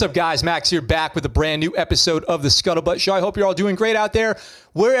What's up, guys? Max here, back with a brand new episode of the Scuttlebutt Show. I hope you're all doing great out there,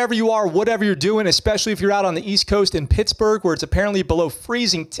 wherever you are, whatever you're doing, especially if you're out on the East Coast in Pittsburgh, where it's apparently below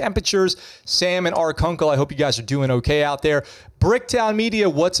freezing temperatures. Sam and Arkunkel, I hope you guys are doing okay out there. Bricktown Media,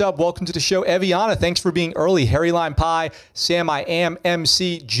 what's up? Welcome to the show. Eviana, thanks for being early. Harry Lime Pie, Sam, I am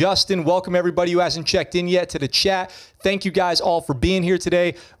MC. Justin, welcome everybody who hasn't checked in yet to the chat. Thank you guys all for being here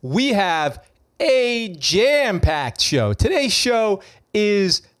today. We have a jam-packed show. Today's show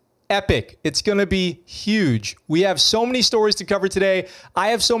is epic. It's going to be huge. We have so many stories to cover today. I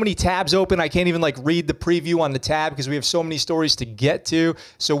have so many tabs open. I can't even read the preview on the tab because we have so many stories to get to.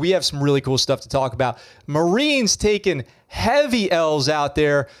 So we have some really cool stuff to talk about. Marines taking heavy L's out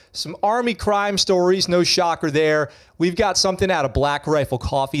there. Some Army crime stories. No shocker there. We've got something out of Black Rifle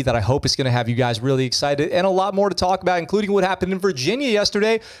Coffee that I hope is going to have you guys really excited, and a lot more to talk about, including what happened in Virginia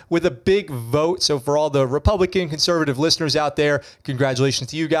yesterday with a big vote. So for all the Republican conservative listeners out there, congratulations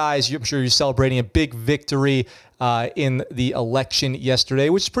to you guys. I'm sure you're celebrating a big victory in the election yesterday,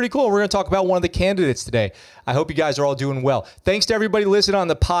 which is pretty cool. We're going to talk about one of the candidates today. I hope you guys are all doing well. Thanks to everybody listening on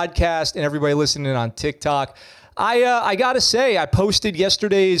the podcast and everybody listening on TikTok. I got to say, I posted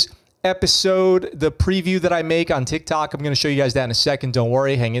yesterday's episode, the preview that I make on TikTok. I'm going to show you guys that in a second. Don't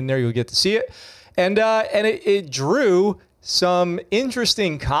worry. Hang in there. You'll get to see it. And it drew some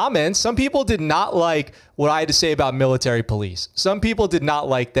interesting comments. Some people did not like what I had to say about military police. Some people did not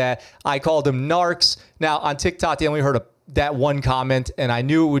like that. I called them narcs. Now, on TikTok, they only heard that one comment, and I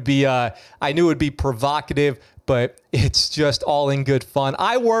knew it would be provocative, but it's just all in good fun.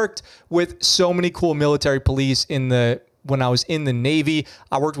 I worked with so many cool military police when I was in the Navy.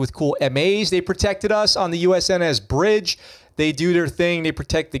 I worked with cool MAs. They protected us on the USNS Bridge. They do their thing. They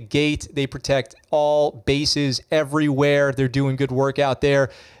protect the gate. They protect all bases everywhere. They're doing good work out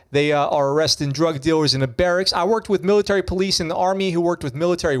there. They are arresting drug dealers in the barracks. I worked with military police in the Army who worked with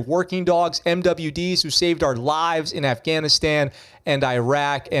military working dogs, MWDs, who saved our lives in Afghanistan and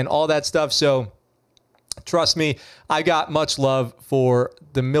Iraq and all that stuff. So trust me, I got much love for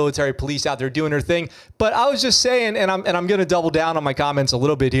the military police out there doing their thing. But I was just saying, and I'm going to double down on my comments a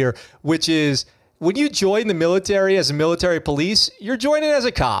little bit here, which is when you join the military as a military police, you're joining as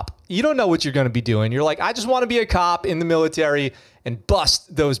a cop. You don't know what you're going to be doing. You're like, I just want to be a cop in the military and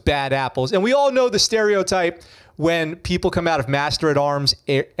bust those bad apples. And we all know the stereotype when people come out of Master at Arms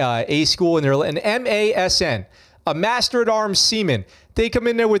A school and they're an MASN, a Master at Arms seaman. They come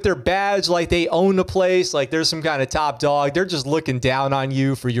in there with their badge like they own the place, like there's some kind of top dog. They're just looking down on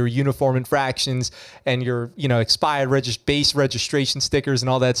you for your uniform infractions and your, expired base registration stickers and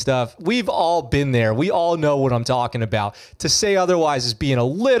all that stuff. We've all been there. We all know what I'm talking about. To say otherwise is being a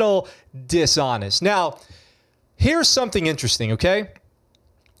little dishonest. Now, here's something interesting, okay?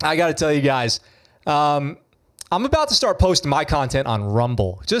 I got to tell you guys, I'm about to start posting my content on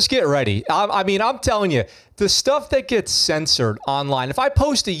Rumble. Just get ready. I'm telling you, the stuff that gets censored online, if I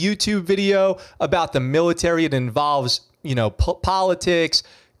post a YouTube video about the military that involves, politics,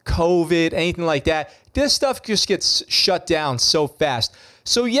 COVID, anything like that, this stuff just gets shut down so fast.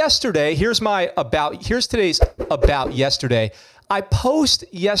 So yesterday, here's today's about yesterday. I post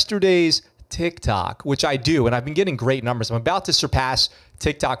yesterday's TikTok, which I do, and I've been getting great numbers. I'm about to surpass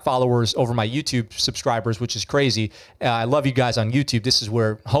TikTok followers over my YouTube subscribers, which is crazy. I love you guys on YouTube. This is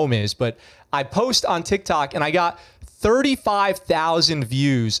where home is. But I post on TikTok, and I got 35,000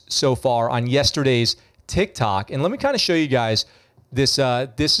 views so far on yesterday's TikTok. And let me kind of show you guys this.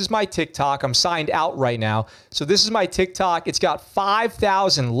 This is my TikTok. I'm signed out right now. So this is my TikTok. It's got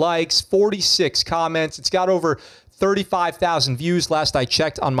 5,000 likes, 46 comments. It's got over 35,000 views last I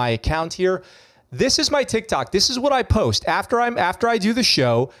checked on my account here. This is my TikTok. This is what I post. After I do the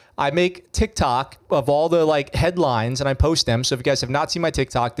show, I make TikTok of all the headlines and I post them. So if you guys have not seen my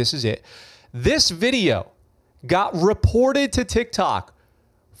TikTok, this is it. This video got reported to TikTok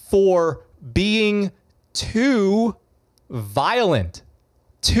for being too violent.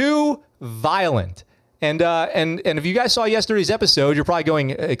 Too violent. And if you guys saw yesterday's episode, you're probably going,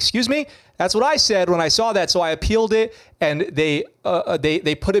 excuse me? That's what I said when I saw that. So I appealed it, and they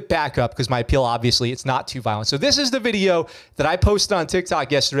put it back up because my appeal, obviously, it's not too violent. So this is the video that I posted on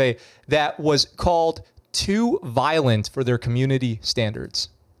TikTok yesterday that was called Too Violent for their community standards.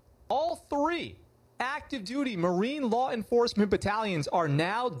 All three active duty Marine law enforcement battalions are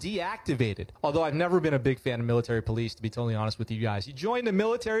now deactivated. Although I've never been a big fan of military police, to be totally honest with you guys. You joined the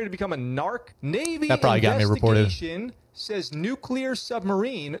military to become a narc? Navy that probably got me reported. Says nuclear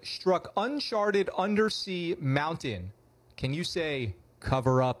submarine struck uncharted undersea mountain. Can you say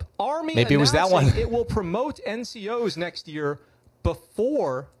cover up? Army maybe it was that one. It will promote NCOs next year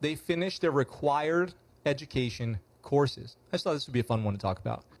before they finish their required education courses. I just thought this would be a fun one to talk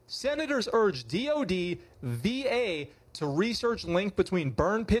about. Senators urge DOD, VA to research link between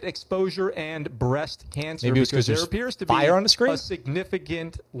burn pit exposure and breast cancer. Maybe it's because there there's appears to be fire on the screen? a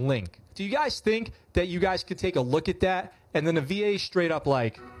significant link. Do you guys think that you guys could take a look at that and then the VA straight up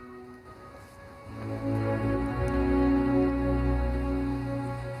like,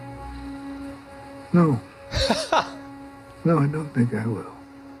 No. No, I don't think I will.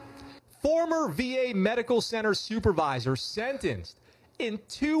 former VA medical center supervisor sentenced in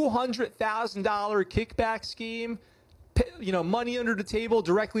 $200,000 kickback scheme, money under the table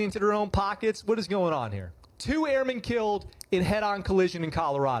directly into their own pockets? What is going on here? 2 airmen killed in head-on collision in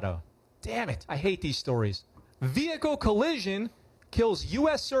Colorado. Damn it, I hate these stories. Vehicle collision kills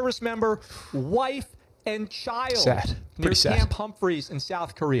U.S. service member, wife, and child Sad. near Pretty sad. Camp Humphreys in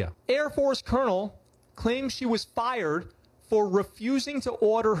South Korea. Air Force colonel claims she was fired for refusing to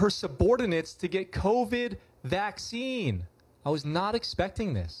order her subordinates to get COVID vaccine. I was not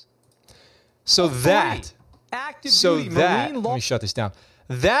expecting this. So that, Active so duty that, Marine let law. me shut this down.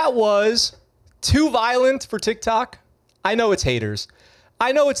 That was too violent for TikTok. I know it's haters.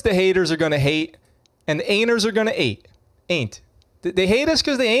 I know it's the haters are going to hate and the ain'ters are going to ain't. They hate us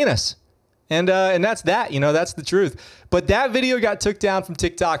because they ain't us. And that's that, that's the truth. But that video got took down from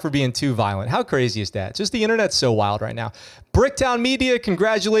TikTok for being too violent. How crazy is that? Just the internet's so wild right now. Bricktown Media,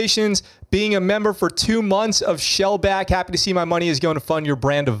 congratulations. Being a member for 2 months of Shellback. Happy to see my money is going to fund your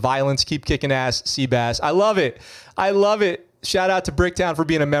brand of violence. Keep kicking ass, Seabass. I love it. I love it. Shout out to Bricktown for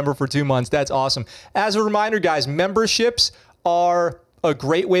being a member for 2 months. That's awesome. As a reminder, guys, memberships are a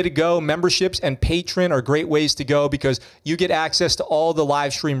great way to go. Memberships and Patreon are great ways to go because you get access to all the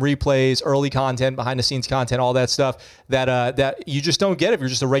live stream replays, early content, behind the scenes content, all that stuff that you just don't get if you're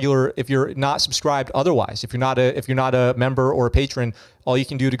just a regular, if you're not subscribed otherwise. If you're not a member or a patron, all you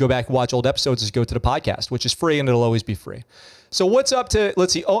can do to go back and watch old episodes is go to the podcast, which is free and it'll always be free. So what's up to,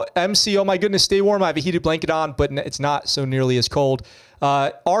 let's see, MC, oh my goodness, stay warm. I have a heated blanket on, but it's not so nearly as cold.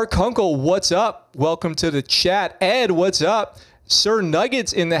 Our Kunkel, what's up? Welcome to the chat. Ed, what's up? Sir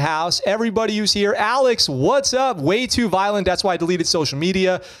Nuggets in the house. Everybody who's here. Alex, what's up? Way too violent. That's why I deleted social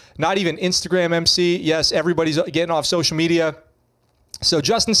media. Not even Instagram, MC. Yes, everybody's getting off social media. So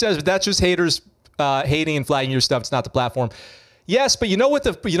Justin says, but that's just haters hating and flagging your stuff. It's not the platform. Yes, but you know what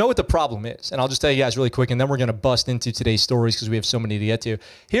the problem is, and I'll just tell you guys really quick, and then we're going to bust into today's stories because we have so many to get to.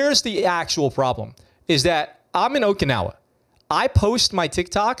 Here's the actual problem: is that I'm in Okinawa. I post my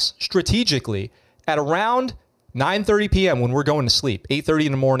TikToks strategically at around 9:30 p.m. when we're going to sleep, 8:30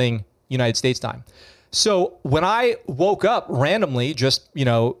 in the morning, United States time. So when I woke up randomly, just,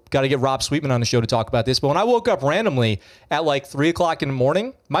 got to get Rob Sweetman on the show to talk about this. But when I woke up randomly at like 3 o'clock in the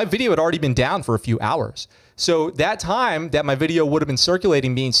morning, my video had already been down for a few hours. So that time that my video would have been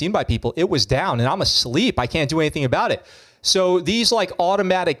circulating, being seen by people, it was down and I'm asleep. I can't do anything about it. So these like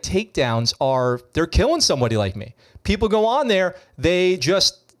automatic takedowns they're killing somebody like me. People go on there, they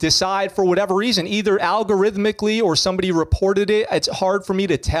just decide for whatever reason, either algorithmically or somebody reported it. It's hard for me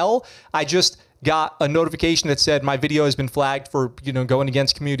to tell. I just got a notification that said my video has been flagged for, going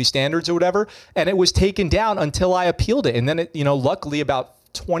against community standards or whatever. And it was taken down until I appealed it. And then it, luckily about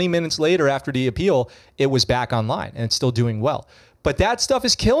 20 minutes later after the appeal, it was back online and it's still doing well. But that stuff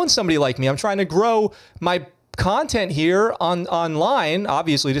is killing somebody like me. I'm trying to grow my content here online.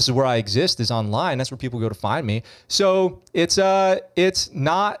 Obviously, this is where I exist, is online. That's where people go to find me. So it's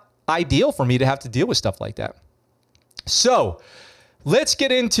not ideal for me to have to deal with stuff like that. So let's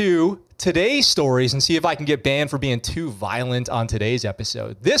get into today's stories and see if I can get banned for being too violent on today's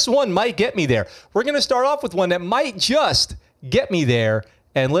episode. This one might get me there. We're going to start off with one that might just get me there.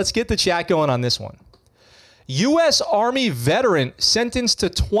 And let's get the chat going on this one. U.S. Army veteran sentenced to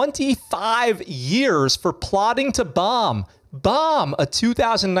 25 years for plotting to bomb a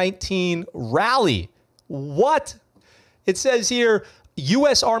 2019 rally. What? It says here,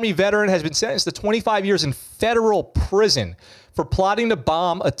 U.S. Army veteran has been sentenced to 25 years in federal prison for plotting to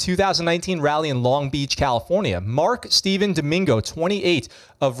bomb a 2019 rally in Long Beach, California. Mark Steven Domingo, 28,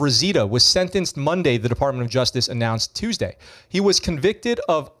 of Reseda, was sentenced Monday, the Department of Justice announced Tuesday. He was convicted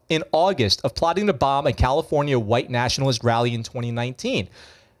in August of plotting to bomb a California white nationalist rally in 2019.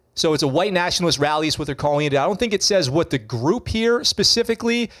 So it's a white nationalist rally is what they're calling it. I don't think it says what the group here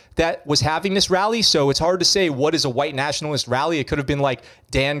specifically that was having this rally. So it's hard to say what is a white nationalist rally. It could have been like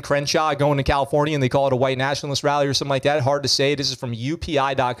Dan Crenshaw going to California and they call it a white nationalist rally or something like that. Hard to say. This is from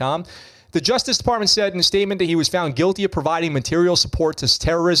UPI.com. The Justice Department said in a statement that he was found guilty of providing material support to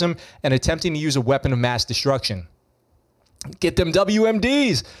terrorism and attempting to use a weapon of mass destruction. Get them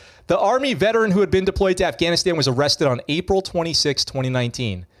WMDs. The Army veteran who had been deployed to Afghanistan was arrested on April 26,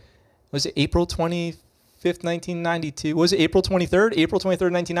 2019. Was it April 25th? 5th, 1992. Was it April 23rd? April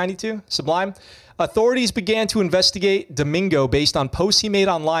 23rd, 1992? Sublime. Authorities began to investigate Domingo based on posts he made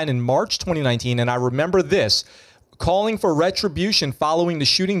online in March 2019. And I remember this, calling for retribution following the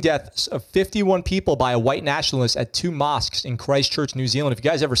shooting deaths of 51 people by a white nationalist at 2 mosques in Christchurch, New Zealand. If you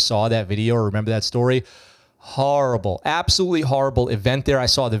guys ever saw that video or remember that story, horrible, absolutely horrible event there. I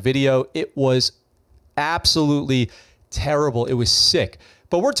saw the video. It was absolutely terrible. It was sick.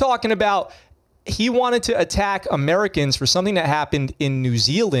 But we're talking about he wanted to attack Americans for something that happened in New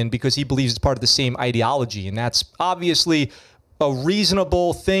Zealand because he believes it's part of the same ideology. And that's obviously a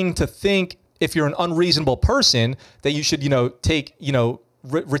reasonable thing to think if you're an unreasonable person that you should,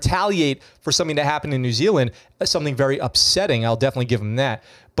 retaliate for something that happened in New Zealand, something very upsetting. I'll definitely give him that.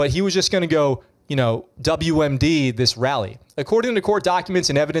 But he was just going to go, WMD this rally. According to court documents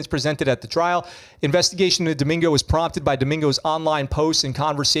and evidence presented at the trial, investigation into Domingo was prompted by Domingo's online posts and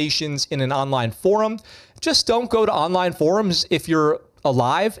conversations in an online forum. Just don't go to online forums if you're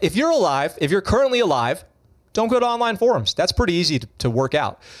alive. If you're currently alive, don't go to online forums. That's pretty easy to work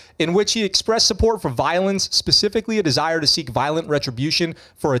out. In which he expressed support for violence, specifically a desire to seek violent retribution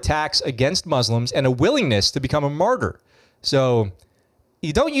for attacks against Muslims and a willingness to become a martyr. So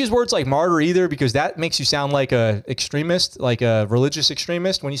you don't use words like martyr either because that makes you sound like a extremist, like a religious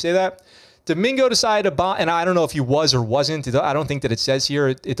extremist when you say that. Domingo decided to bomb, and I don't know if he was or wasn't. I don't think that it says here.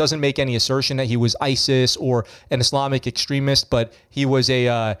 It doesn't make any assertion that he was ISIS or an Islamic extremist, but he was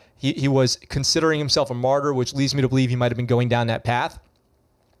he was considering himself a martyr, which leads me to believe he might have been going down that path.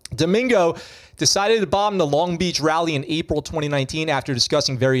 Domingo decided to bomb the Long Beach rally in April 2019 after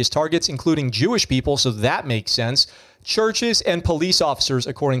discussing various targets, including Jewish people, so that makes sense, churches, and police officers,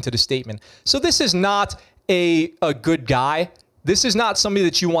 according to the statement. So this is not a good guy. This is not somebody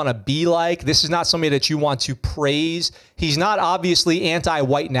that you want to be like. This is not somebody that you want to praise. He's not obviously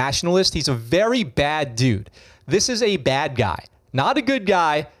anti-white nationalist. He's a very bad dude. This is a bad guy, not a good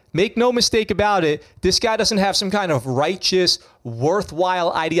guy. Make no mistake about it. This guy doesn't have some kind of righteous,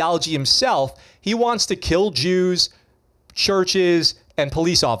 worthwhile ideology himself. He wants to kill Jews, churches, and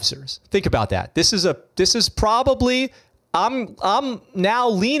police officers. Think about that. This is probably, I'm now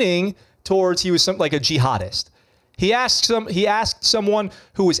leaning towards he was like a jihadist. He asked someone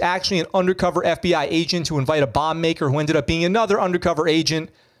who was actually an undercover FBI agent to invite a bomb maker who ended up being another undercover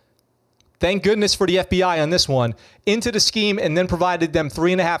agent. Thank goodness for the FBI on this one, into the scheme, and then provided them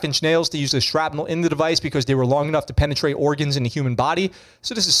 3.5-inch nails to use the shrapnel in the device because they were long enough to penetrate organs in the human body.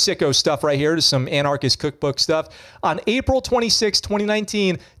 So this is sicko stuff right here. This is some anarchist cookbook stuff. On April 26,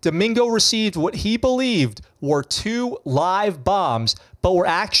 2019, Domingo received what he believed were 2 live bombs, but were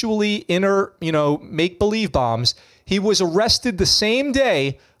actually make-believe bombs. He was arrested the same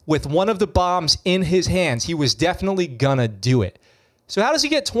day with one of the bombs in his hands. He was definitely gonna do it. So how does he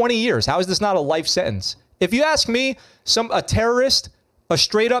get 20 years? How is this not a life sentence? If you ask me, a terrorist, a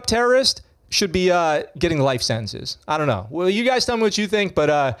straight up terrorist, should be getting life sentences. I don't know. Well, you guys tell me what you think,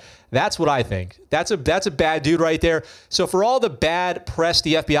 but that's what I think. That's a bad dude right there. So for all the bad press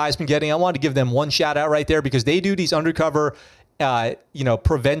the FBI has been getting, I wanted to give them one shout out right there because they do these undercover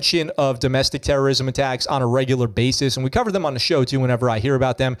prevention of domestic terrorism attacks on a regular basis. And we cover them on the show too whenever I hear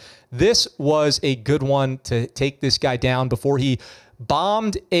about them. This was a good one to take this guy down before he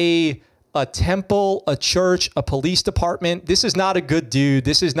bombed a temple, a church, a police department. This is not a good dude.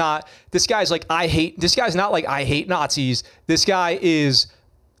 This guy's not like, I hate Nazis. This guy is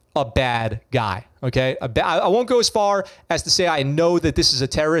a bad guy. Okay. I won't go as far as to say I know that this is a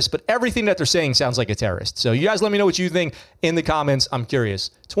terrorist, but everything that they're saying sounds like a terrorist. So you guys let me know what you think in the comments. I'm curious.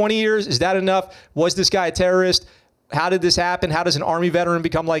 20 years, is that enough? Was this guy a terrorist? How did this happen? How does an Army veteran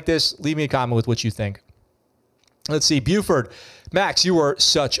become like this? Leave me a comment with what you think. Let's see. Buford. Max, you were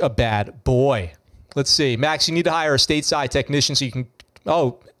such a bad boy. Let's see. Max, you need to hire a stateside technician so you can...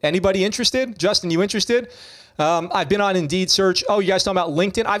 Oh, anybody interested? Justin, you interested? I've been on Indeed search. Oh, you guys talking about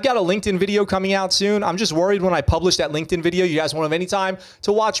LinkedIn? I've got a LinkedIn video coming out soon. I'm just worried when I publish that LinkedIn video, you guys won't have any time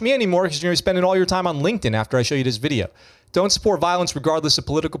to watch me anymore because you're going to be spending all your time on LinkedIn after I show you this video. Don't support violence regardless of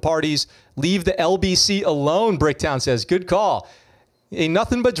political parties. Leave the LBC alone, Bricktown says. Good call. Ain't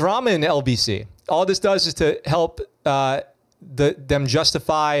nothing but drama in the LBC. All this does is to help them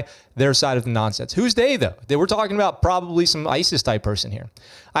justify their side of the nonsense. Who's they, though? They were talking about probably some ISIS-type person here.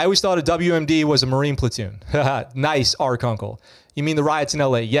 I always thought a WMD was a Marine platoon. Nice, Ark Uncle. You mean the riots in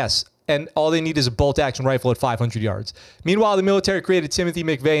L.A.? Yes. And all they need is a bolt-action rifle at 500 yards. Meanwhile, the military created Timothy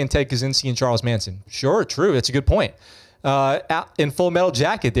McVeigh and Ted Kaczynski and Charles Manson. Sure, true. That's a good point. In Full Metal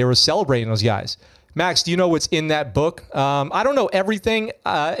Jacket, they were celebrating those guys. Max, do you know what's in that book? I don't know everything,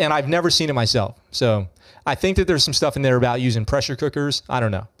 and I've never seen it myself. So I think that there's some stuff in there about using pressure cookers. I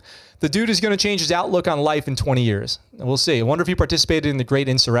don't know. The dude is going to change his outlook on life in 20 years. We'll see. I wonder if he participated in the Great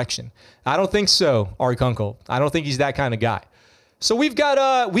Insurrection. I don't think so, Ari Kunkel. I don't think he's that kind of guy. So we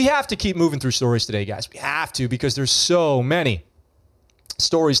have to keep moving through stories today, guys. We have to, because there's so many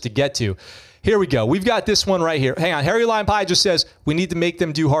stories to get to. Here we go. We've got this one right here. Hang on. Harry Lion Pie just says we need to make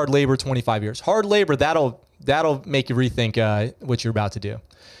them do hard labor 25 years. Hard labor, that'll make you rethink what you're about to do.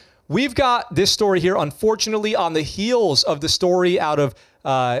 We've got this story here, unfortunately, on the heels of the story out of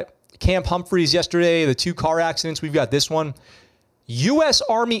Camp Humphreys yesterday, the 2 car accidents. We've got this one. U.S.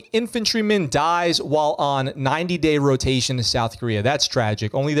 Army infantryman dies while on 90-day rotation to South Korea. That's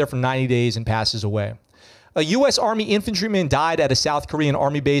tragic. Only there for 90 days and passes away. A U.S. Army infantryman died at a South Korean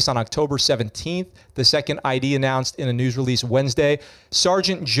Army base on October 17th, the second ID announced in a news release Wednesday.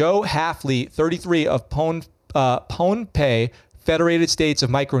 Sergeant Joe Hafley, 33, of Pohnpei, Federated States of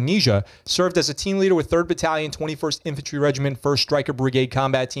Micronesia, served as a team leader with 3rd Battalion, 21st Infantry Regiment, 1st Stryker Brigade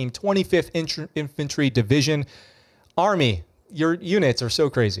Combat Team, 25th Infantry Division. Army, your units are so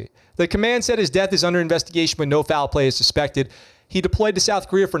crazy. The command said his death is under investigation, but no foul play is suspected. He deployed to South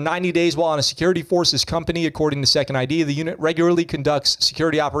Korea for 90 days while on a security forces company, according to Second ID. The unit regularly conducts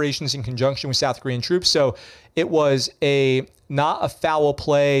security operations in conjunction with South Korean troops. So it was not a foul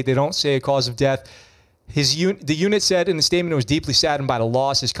play. They don't say a cause of death. The unit said in the statement it was deeply saddened by the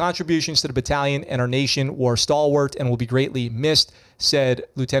loss. His contributions to the battalion and our nation were stalwart and will be greatly missed, said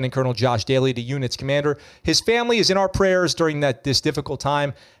Lieutenant Colonel Josh Daly, the unit's commander. His family is in our prayers during this difficult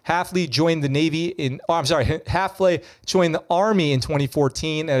time. Hafley joined Hafley joined the Army in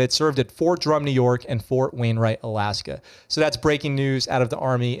 2014 and had served at Fort Drum, New York and Fort Wainwright, Alaska. So that's breaking news out of the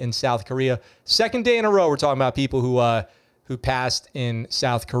Army in South Korea. Second day in a row we're talking about people who passed in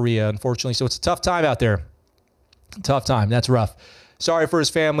South Korea, unfortunately. So it's a tough time out there. Tough time. That's rough. Sorry for his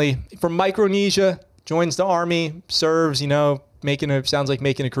family. From Micronesia, joins the Army, serves, sounds like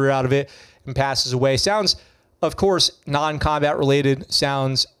making a career out of it, and passes away. Sounds, of course, non-combat related.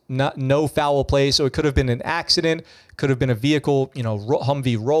 Sounds no foul play. So it could have been an accident, could have been a vehicle,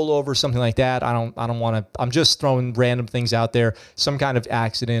 Humvee rollover, something like that. I don't want to, I'm just throwing random things out there, some kind of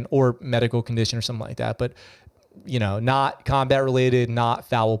accident or medical condition or something like that. But not combat related, not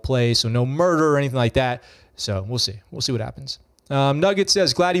foul play, so no murder or anything like that. So we'll see. We'll see what happens. Nugget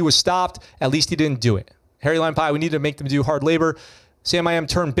says, glad he was stopped. At least he didn't do it. Harry Lion Pie, we need to make them do hard labor. Sam I Am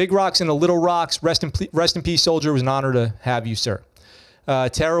turned big rocks into little rocks. Rest in peace, soldier. It was an honor to have you, sir.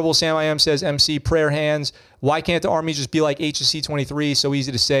 Terrible Sam I Am says, MC, prayer hands. Why can't the Army just be like HSC 23? So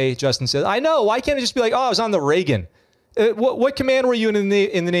easy to say. Justin says, I know. Why can't it just be like, oh, I was on the Reagan. What command were you in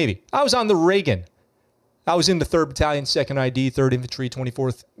the Navy? I was on the Reagan. I was in the 3rd Battalion, 2nd ID, 3rd Infantry,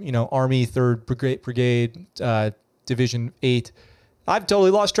 24th, Army, 3rd Brigade, Division 8. I've totally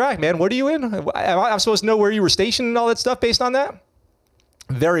lost track, man. What are you in? I'm supposed to know where you were stationed and all that stuff based on that?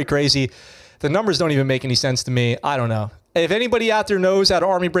 Very crazy. The numbers don't even make any sense to me. I don't know. If anybody out there knows how the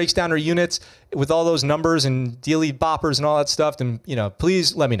Army breaks down their units with all those numbers and dealy boppers and all that stuff, then,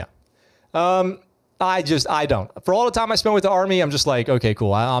 please let me know. I don't. For all the time I spent with the Army, I'm just like, okay,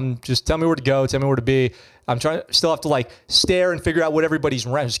 cool. I'm just tell me where to go, tell me where to be. I'm trying still have to stare and figure out what everybody's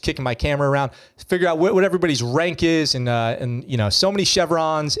rank. Just kicking my camera around, figure out what everybody's rank is, and so many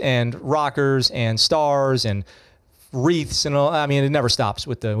chevrons and rockers and stars and wreaths and all. I mean, it never stops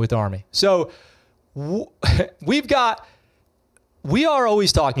with the Army. So we are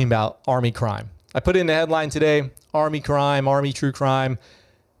always talking about Army crime. I put in the headline today: Army crime, Army true crime.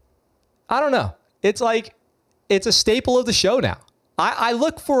 I don't know. It's a staple of the show now. I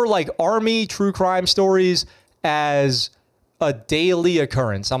look for Army true crime stories as a daily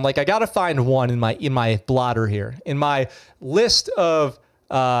occurrence. I'm like, I got to find one in my blotter here, in my list of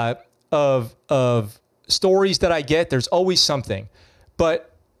stories that I get. There's always something,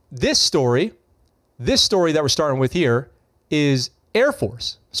 but this story that we're starting with here is Air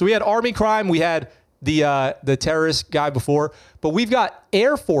Force. So we had Army crime, we had the terrorist guy before, but we've got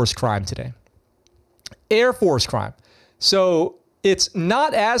Air Force crime today. Air Force crime. So it's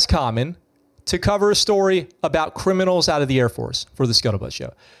not as common to cover a story about criminals out of the Air Force for the Scuttlebutt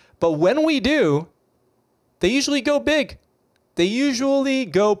Show. But when we do, they usually go big. They usually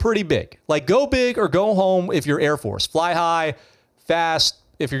go pretty big. Go big or go home if you're Air Force. Fly high, fast.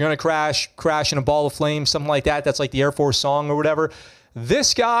 If you're going to crash in a ball of flames, something like that. That's like the Air Force song or whatever.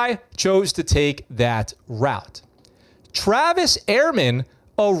 This guy chose to take that route. Travis Airman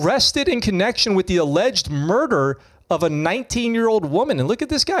arrested in connection with the alleged murder of a 19-year-old woman. And look at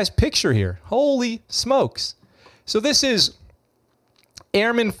this guy's picture here. Holy smokes. So this is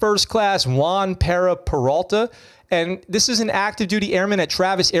Airman First Class Juan Peralta. And this is an active duty airman at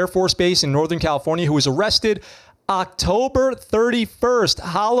Travis Air Force Base in Northern California who was arrested October 31st,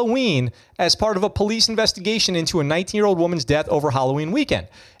 Halloween, as part of a police investigation into a 19-year-old woman's death over Halloween weekend.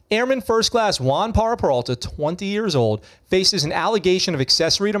 Airman First Class Juan Peralta, 20 years old, faces an allegation of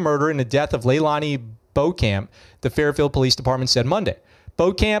accessory to murder in the death of Leilani Beaucamp, the Fairfield Police Department said Monday.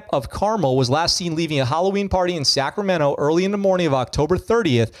 Beaucamp of Carmel was last seen leaving a Halloween party in Sacramento early in the morning of October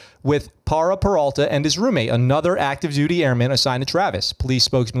 30th with Peralta and his roommate, another active duty airman assigned to Travis. Police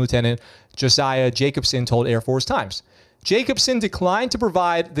spokesman Lieutenant Josiah Jacobson told Air Force Times. Jacobson declined to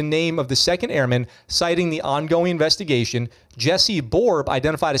provide the name of the second airman, citing the ongoing investigation. Jesse Borb,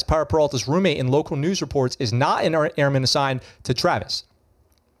 identified as Peralta's roommate in local news reports, is not an airman assigned to Travis.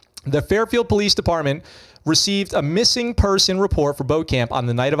 The Fairfield Police Department received a missing person report for Beaucamp on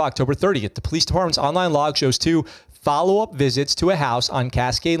the night of October 30th. The police department's online log shows 2 follow-up visits to a house on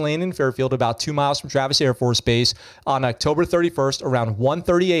Cascade Lane in Fairfield, about 2 miles from Travis Air Force Base, on October 31st around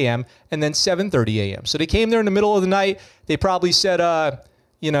 1:30 a.m. and then 7:30 a.m. So they came there in the middle of the night. They probably said,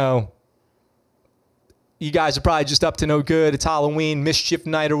 you guys are probably just up to no good. It's Halloween, mischief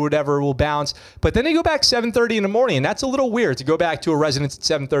night or whatever, will bounce. But then they go back 7:30 in the morning, and that's a little weird to go back to a residence at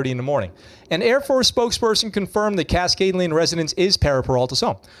 7:30 in the morning. An Air Force spokesperson confirmed the Cascade Lane residence is Peralta's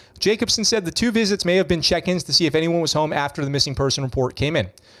home. Jacobson said the 2 visits may have been check-ins to see if anyone was home after the missing person report came in.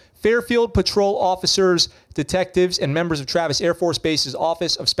 Fairfield patrol officers, detectives, and members of Travis Air Force Base's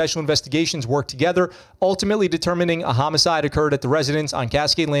Office of Special Investigations worked together, ultimately determining a homicide occurred at the residence on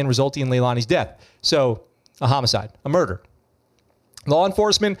Cascade Lane, resulting in Leilani's death. So, a homicide, a murder. Law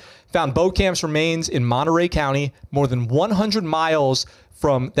enforcement found Beaucamp's remains in Monterey County, more than 100 miles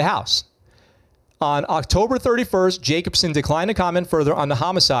from the house. On October 31st, Jacobson declined to comment further on the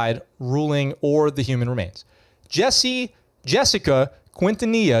homicide ruling or the human remains. Jessica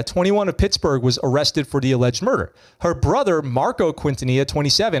Quintanilla, 21, of Pittsburgh, was arrested for the alleged murder. Her brother, Marco Quintanilla,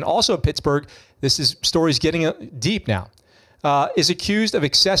 27, also of Pittsburgh, story's getting deep now, is accused of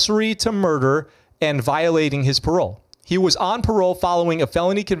accessory to murder and violating his parole. He was on parole following a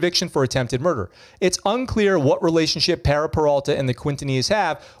felony conviction for attempted murder. It's unclear what relationship Peralta and the Quintanillas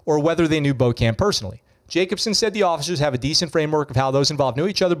have or whether they knew Beaucamp personally. Jacobson said the officers have a decent framework of how those involved knew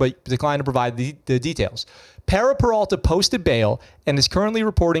each other, but declined to provide the details. Peralta posted bail and is currently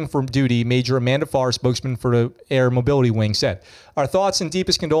reporting from duty, Major Amanda Farr, spokesman for the Air Mobility Wing, said. Our thoughts and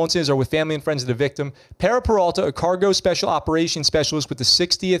deepest condolences are with family and friends of the victim. Peralta, a cargo special operations specialist with the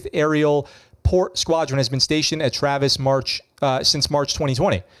 60th Aerial Port Squadron, has been stationed at Travis since March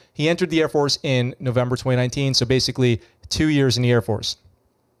 2020. He entered the Air Force in November 2019, so basically 2 years in the Air Force.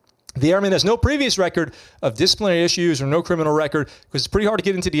 The airman has no previous record of disciplinary issues or no criminal record, because it's pretty hard to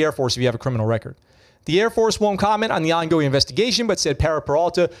get into the Air Force if you have a criminal record. The Air Force won't comment on the ongoing investigation, but said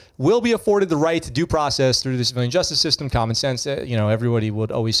Peralta will be afforded the right to due process through the civilian justice system. Common sense, everybody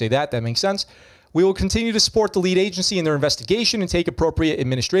would always say that. That makes sense. We will continue to support the lead agency in their investigation and take appropriate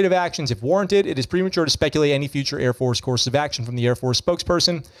administrative actions if warranted. It is premature to speculate any future Air Force course of action from the Air Force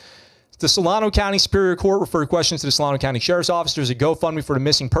spokesperson. The Solano County Superior Court referred questions to the Solano County Sheriff's Office. There's a GoFundMe for the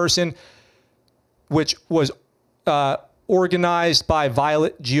missing person, which was organized by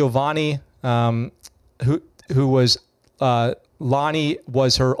Violet Giovanni, who was Lonnie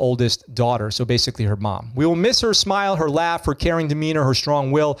was her oldest daughter, so basically her mom. We will miss her smile, her laugh, her caring demeanor, her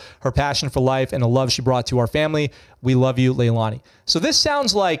strong will, her passion for life, and the love she brought to our family. We love you, Leilani. So this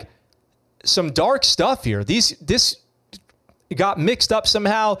sounds like some dark stuff here. This got mixed up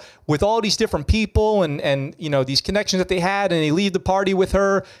somehow with all these different people and these connections that they had, and they leave the party with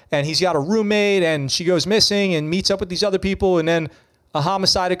her, and he's got a roommate, and she goes missing and meets up with these other people, and then a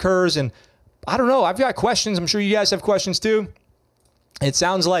homicide occurs, and I don't know. I've got questions. I'm sure you guys have questions too. It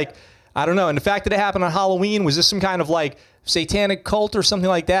sounds like, I don't know. And the fact that it happened on Halloween, was this some kind of like satanic cult or something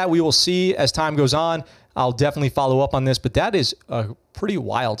like that? We will see as time goes on. I'll definitely follow up on this, but that is a pretty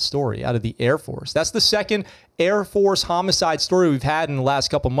wild story out of the Air Force. That's the second Air Force homicide story we've had in the last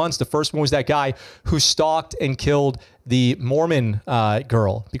couple months. The first one was that guy who stalked and killed the Mormon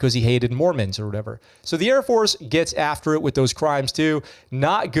girl because he hated Mormons or whatever. So the Air Force gets after it with those crimes too.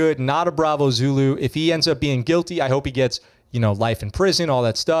 Not good, not a Bravo Zulu. If he ends up being guilty, I hope he gets life in prison, all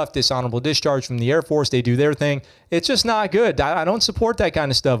that stuff, dishonorable discharge from the Air Force. They do their thing. It's just not good. I don't support that kind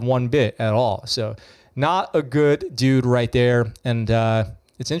of stuff one bit at all. So not a good dude right there. And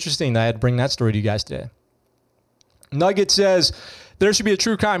it's interesting that I had to bring that story to you guys today. Nugget says, there should be a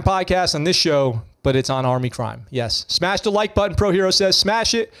true crime podcast on this show, but it's on Army crime. Yes. Smash the like button. Pro Hero says,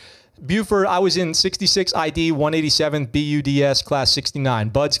 smash it. Buford, I was in 66 ID 187 BUDS class 69.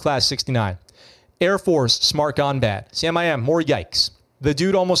 Buds class 69. Air Force, smart gone bad. Sam I am, more yikes. The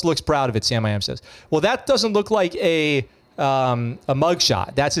dude almost looks proud of it, Sam I Am says. Well, that doesn't look like a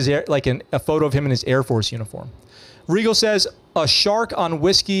mugshot. That's his a photo of him in his Air Force uniform. Regal says, a shark on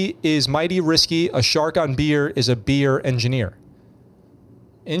whiskey is mighty risky. A shark on beer is a beer engineer.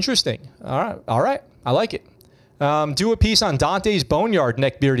 Interesting. All right. I like it. Do a piece on Dante's Boneyard,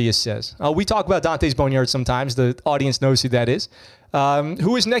 Neckbeardius says. We talk about Dante's Boneyard sometimes. The audience knows who that is.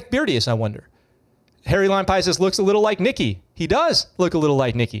 Who is Neckbeardius, I wonder? Harry Line Pie says, looks a little like Nikki. He does look a little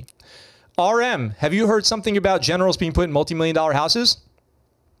like Nikki. RM, have you heard something about generals being put in multi-million-dollar houses?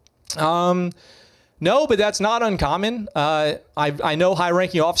 No, but that's not uncommon. I know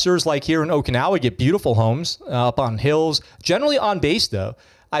high-ranking officers like here in Okinawa get beautiful homes up on hills, generally on base, though.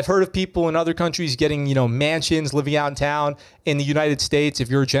 I've heard of people in other countries getting, mansions, living out in town. In the United States, if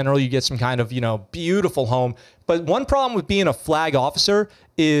you're a general, you get some kind of, beautiful home. But one problem with being a flag officer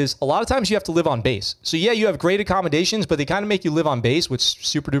is a lot of times you have to live on base. So yeah, you have great accommodations, but they kind of make you live on base, which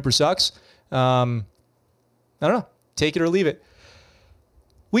super duper sucks. I don't know. Take it or leave it.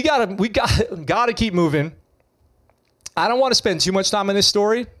 We gotta keep moving. I don't want to spend too much time on this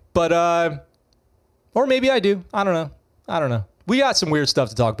story, but or maybe I do. I don't know. We got some weird stuff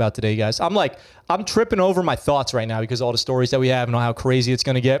to talk about today, guys. I'm tripping over my thoughts right now because of all the stories that we have and how crazy it's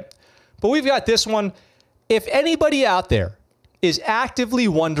going to get. But we've got this one. If anybody out there is actively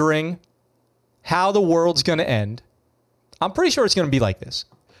wondering how the world's going to end, I'm pretty sure it's going to be like this.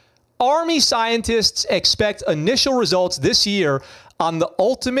 Army scientists expect initial results this year on the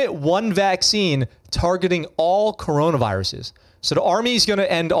ultimate one vaccine targeting all coronaviruses. So the Army is going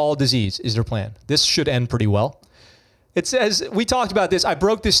to end all disease, is their plan. This should end pretty well. It says, we talked about this. I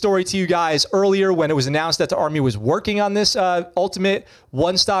broke this story to you guys earlier when it was announced that the Army was working on this ultimate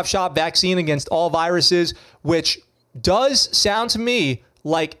one-stop shop vaccine against all viruses, which does sound to me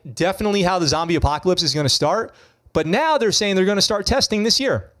like definitely how the zombie apocalypse is going to start. But now they're saying they're going to start testing this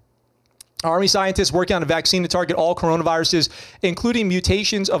year. Army scientists working on a vaccine to target all coronaviruses, including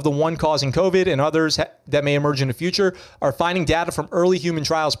mutations of the one causing COVID and others that may emerge in the future, are finding data from early human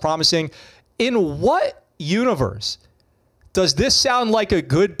trials promising. In what universe does this sound like a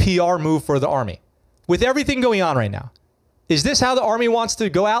good PR move for the Army? With everything going on right now, is this how the Army wants to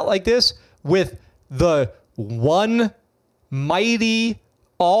go out like this? With the one mighty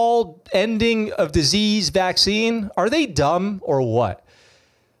all ending of disease vaccine? Are they dumb or what?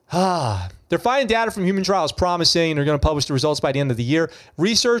 They're finding data from human trials promising. They're going to publish the results by the end of the year.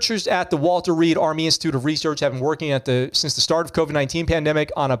 Researchers at the Walter Reed Army Institute of Research have been working since the start of COVID-19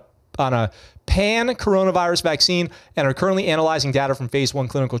 pandemic on a pan-coronavirus vaccine and are currently analyzing data from phase 1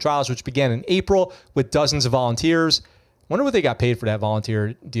 clinical trials, which began in April with dozens of volunteers. Wonder what they got paid for that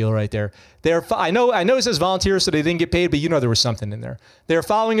volunteer deal right there. I know it says volunteers, so they didn't get paid, but there was something in there. They're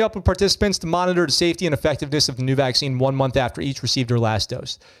following up with participants to monitor the safety and effectiveness of the new vaccine 1 month after each received their last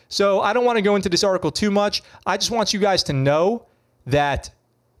dose. So I don't want to go into this article too much. I just want you guys to know that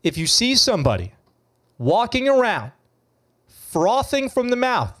if you see somebody walking around, frothing from the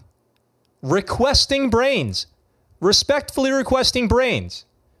mouth, requesting brains, respectfully requesting brains,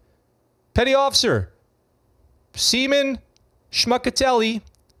 petty officer, Seaman Schmuckatelli,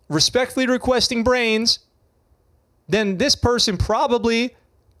 respectfully requesting brains, then this person probably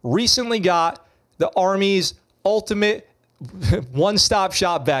recently got the Army's ultimate one-stop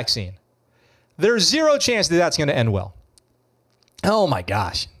shop vaccine. There's zero chance that that's going to end well. Oh my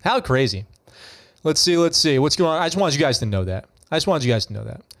gosh, how crazy. Let's see. What's going on? I just wanted you guys to know that.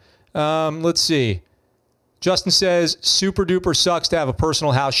 Let's see. Justin says, super duper sucks to have a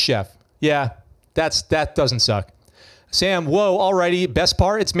personal house chef. Yeah. That doesn't suck. Sam, whoa, alrighty. Best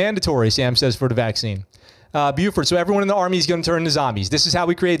part, it's mandatory, Sam says, for the vaccine. Buford, so everyone in the Army is going to turn into zombies. This is how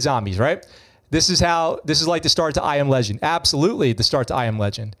we create zombies, right? This is like the start to I Am Legend. Absolutely the start to I Am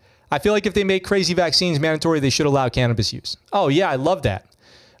Legend. I feel like if they make crazy vaccines mandatory, they should allow cannabis use. Oh, yeah, I love that.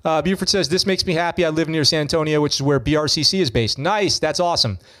 Buford says, this makes me happy. I live near San Antonio, which is where BRCC is based. Nice. That's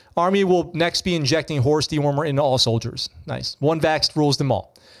awesome. Army will next be injecting horse dewormer into all soldiers. Nice. One vax rules them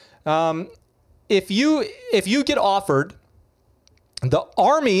all. If you get offered the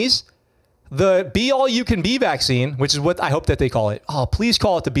Army's, the be-all-you-can-be vaccine, which is what I hope that they call it. Oh, please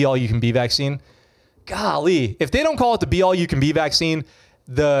call it the be-all-you-can-be vaccine. Golly. If they don't call it the be-all-you-can-be vaccine,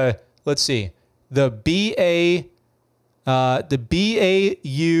 the BAUCB,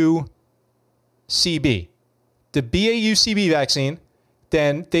 the BAUCB vaccine,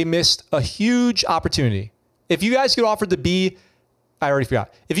 then they missed a huge opportunity. If you guys get offered the B, I already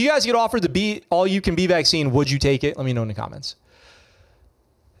forgot. If you guys get offered the all-you-can-be vaccine, would you take it? Let me know in the comments.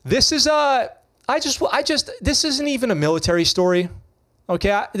 This is this isn't even a military story.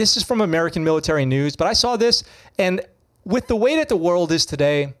 Okay, this is from American Military News, but I saw this and with the way that the world is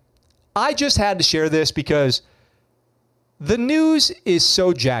today, I just had to share this because the news is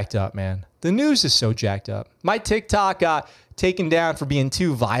so jacked up, man. The news is so jacked up. My TikTok got taken down for being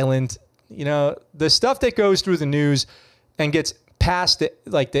too violent. You know, the stuff that goes through the news and gets past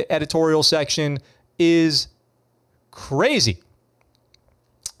the editorial section is crazy.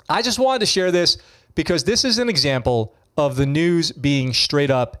 I just wanted to share this because this is an example of the news being straight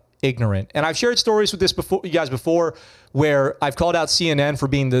up ignorant. And I've shared stories with this before, you guys before, where I've called out CNN for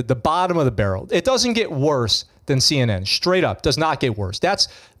being the bottom of the barrel. It doesn't get worse than CNN. Straight up, does not get worse. That's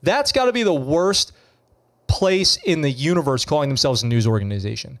got to be the worst place in the universe calling themselves a news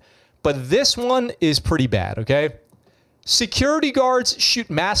organization. But this one is pretty bad, okay? Security guards shoot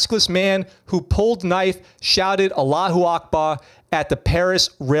maskless man who pulled knife, shouted Allahu Akbar at the Paris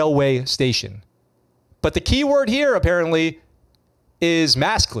railway station. But the key word here, apparently, is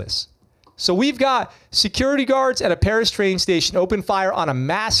maskless. So we've got security guards at a Paris train station open fire on a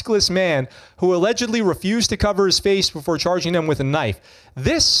maskless man who allegedly refused to cover his face before charging them with a knife.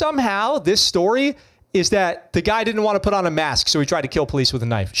 This story is that the guy didn't want to put on a mask, so he tried to kill police with a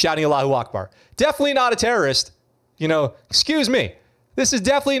knife, shouting Allahu Akbar. Definitely not a terrorist. You know, excuse me. This is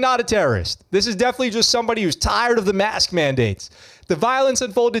definitely not a terrorist. This is definitely just somebody who's tired of the mask mandates. The violence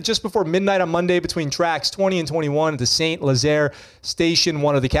unfolded just before midnight on Monday between tracks 20 and 21 at the Saint-Lazare station,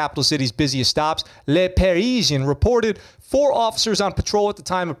 one of the capital city's busiest stops. Le Parisien reported 4 officers on patrol at the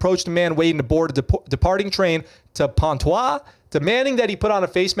time approached a man waiting to board a departing train to Pontoise, demanding that he put on a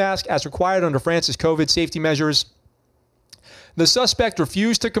face mask as required under France's COVID safety measures. The suspect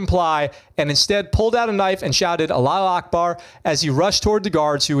refused to comply and instead pulled out a knife and shouted Allahu Akbar as he rushed toward the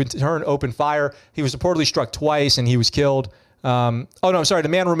guards, who in turn opened fire. He was reportedly struck twice and he was killed. The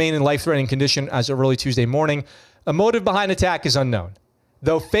man remained in life-threatening condition as of early Tuesday morning. A motive behind the attack is unknown,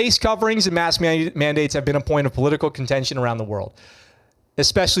 though face coverings and mask mandates have been a point of political contention around the world,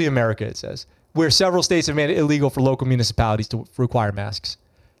 especially America, it says, where several states have made it illegal for local municipalities to require masks.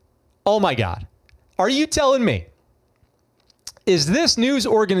 Oh my God. Are you telling me? Is this news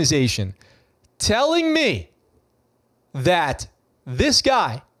organization telling me that this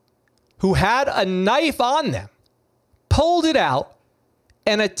guy who had a knife on them pulled it out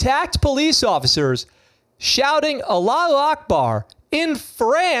and attacked police officers shouting Allahu Akbar in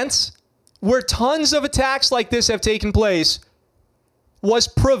France, where tons of attacks like this have taken place, was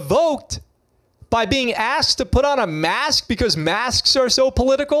provoked by being asked to put on a mask because masks are so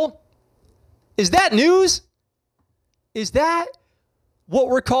political? Is that news? Is that what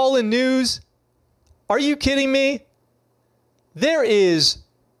we're calling news? Are you kidding me? There is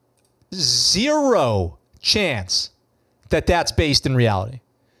zero chance that that's based in reality.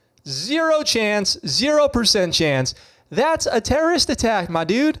 Zero chance, 0% chance. That's a terrorist attack, my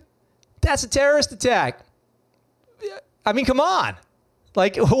dude. That's a terrorist attack. I mean, come on.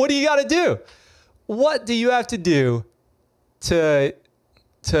 Like, what do you got to do? What do you have to do to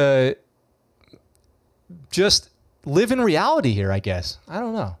just live in reality here, I guess? I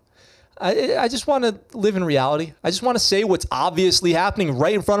don't know. I just want to live in reality. I just want to say what's obviously happening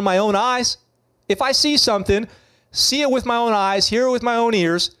right in front of my own eyes. If I see something, see it with my own eyes, hear it with my own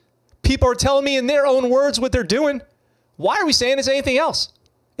ears, people are telling me in their own words what they're doing. Why are we saying it's anything else?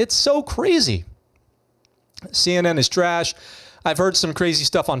 It's so crazy. CNN is trash. I've heard some crazy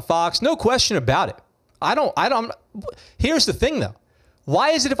stuff on Fox. No question about it. Here's the thing though.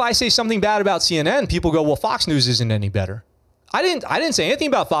 Why is it if I say something bad about CNN, people go, well, Fox News isn't any better? I didn't say anything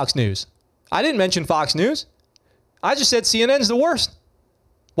about Fox News. I didn't mention Fox News. I just said CNN's the worst.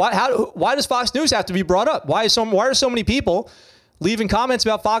 Why does Fox News have to be brought up? Why are so many people leaving comments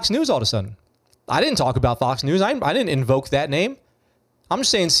about Fox News all of a sudden? I didn't talk about Fox News. I didn't invoke that name. I'm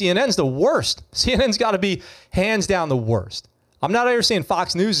just saying CNN's the worst. CNN's got to be hands down the worst. I'm not ever saying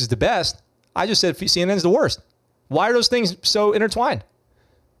Fox News is the best. I just said CNN's the worst. Why are those things so intertwined?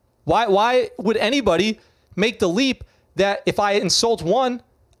 Why would anybody make the leap that if I insult one,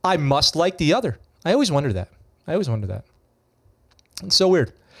 I must like the other? I always wonder that. It's so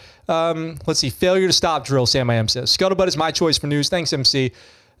weird. Let's see. Failure to stop drill, Sam I.M. says. Scuttlebutt is my choice for news. Thanks, MC.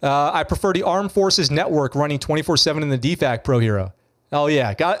 I prefer the Armed Forces Network running 24/7 in the DFAC Pro Hero. Oh,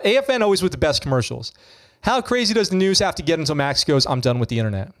 yeah. Got AFN always with the best commercials. How crazy does the news have to get until Max goes, I'm done with the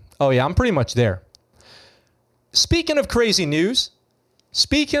internet? Oh, yeah. I'm pretty much there. Speaking of crazy news,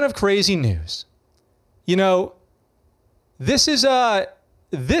 you know, this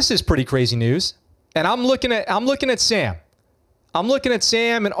is pretty crazy news. And I'm looking at Sam. I'm looking at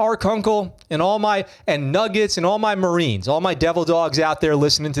Sam and Ark Uncle and Nuggets and all my Marines, all my devil dogs out there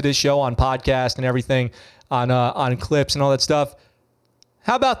listening to this show on podcast and everything, on clips and all that stuff.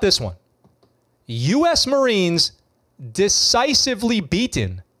 How about this one? U.S. Marines decisively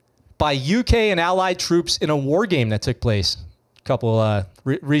beaten by UK and allied troops in a war game that took place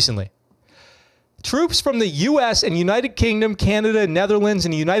recently. Troops from the U.S. and United Kingdom, Canada, Netherlands,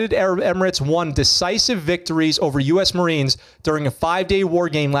 and the United Arab Emirates won decisive victories over U.S. Marines during a 5-day war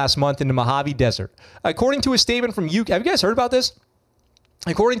game last month in the Mojave Desert. According to a statement from UK, have you guys heard about this?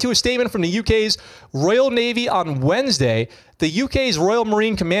 According to a statement from the UK's Royal Navy on Wednesday, the UK's Royal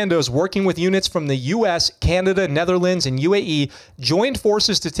Marine Commandos, working with units from the US, Canada, Netherlands, and UAE, joined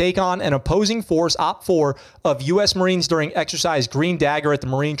forces to take on an opposing force, Op 4, of US Marines during exercise Green Dagger at the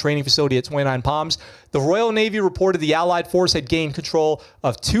Marine Training Facility at 29 Palms. The Royal Navy reported the Allied force had gained control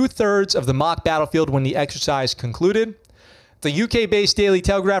of 2/3 of the mock battlefield when the exercise concluded. The UK-based Daily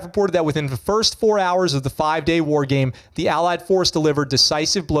Telegraph reported that within the first 4 hours of the 5-day war game, the Allied force delivered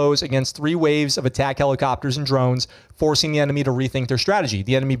decisive blows against 3 waves of attack helicopters and drones, forcing the enemy to rethink their strategy,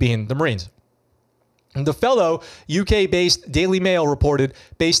 the enemy being the Marines. The fellow UK-based Daily Mail reported,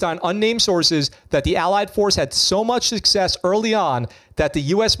 based on unnamed sources, that the Allied force had so much success early on that the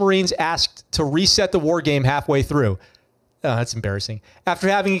US Marines asked to reset the war game halfway through. Oh, that's embarrassing. After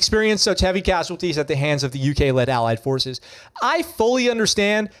having experienced such heavy casualties at the hands of the UK-led Allied forces, I fully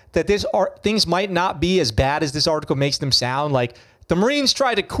understand that things might not be as bad as this article makes them sound. Like, the Marines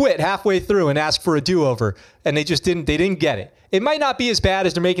tried to quit halfway through and ask for a do-over, and they didn't get it. It might not be as bad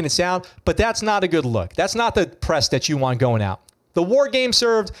as they're making it sound, but that's not a good look. That's not the press that you want going out. The war game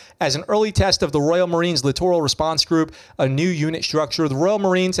served as an early test of the Royal Marines Littoral Response Group, a new unit structure. The Royal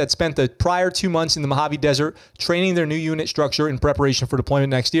Marines had spent the prior 2 months in the Mojave Desert training their new unit structure in preparation for deployment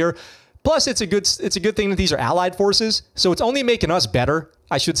next year. Plus, it's a good thing that these are allied forces, so it's only making us better.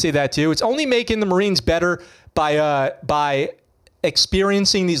 I should say that too. It's only making the Marines better by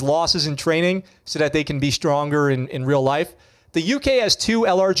experiencing these losses in training so that they can be stronger in real life. The UK has 2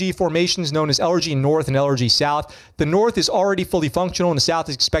 LRG formations known as LRG North and LRG South. The North is already fully functional, and the South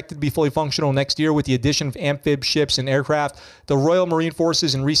is expected to be fully functional next year with the addition of amphib ships and aircraft. The Royal Marine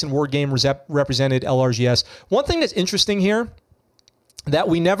Forces in recent war game represented LRGS. One thing that's interesting here that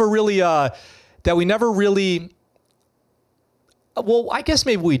we never really, well, I guess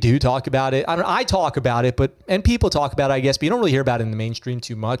maybe we do talk about it. I talk about it, and people talk about it, I guess, but you don't really hear about it in the mainstream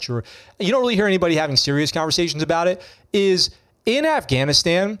too much, or you don't really hear anybody having serious conversations about it, is in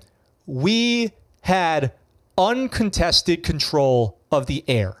Afghanistan, we had uncontested control of the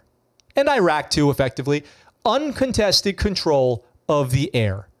air. And Iraq too, effectively. Uncontested control of the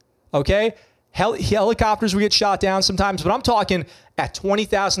air. Okay? Helicopters would get shot down sometimes, but I'm talking at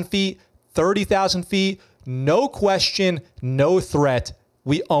 20,000 feet, 30,000 feet, no question, no threat.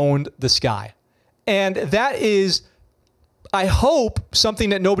 We owned the sky. And that is, I hope,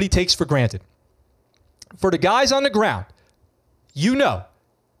 something that nobody takes for granted. For the guys on the ground,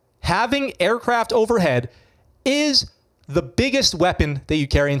 having aircraft overhead is the biggest weapon that you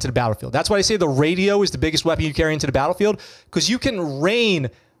carry into the battlefield. That's why I say the radio is the biggest weapon you carry into the battlefield, because you can rain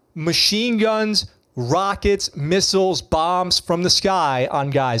machine guns, rockets, missiles, bombs from the sky on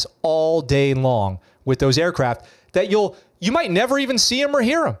guys all day long with those aircraft that you might never even see them or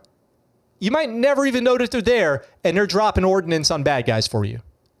hear them. You might never even notice they're there, and they're dropping ordnance on bad guys for you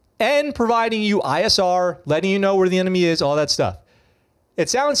and providing you ISR, letting you know where the enemy is, all that stuff. It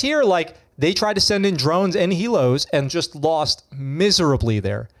sounds here like they tried to send in drones and helos and just lost miserably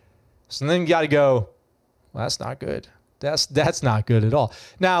there. So then you got to go, well, that's not good. That's not good at all.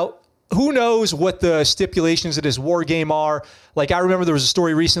 Now, who knows what the stipulations of this war game are? Like, I remember there was a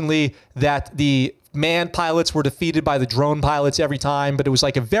story recently that the manned pilots were defeated by the drone pilots every time, but it was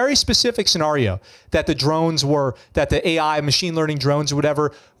like a very specific scenario that the AI machine learning drones or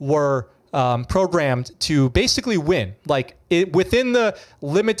whatever were programmed to basically win, like within the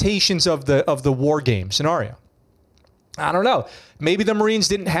limitations of the war game scenario. I don't know. Maybe the Marines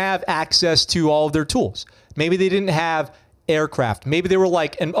didn't have access to all of their tools. Maybe they didn't have aircraft. Maybe they were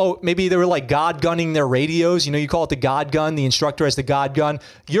like, God gunning their radios. You call it the God gun. The instructor has the God gun.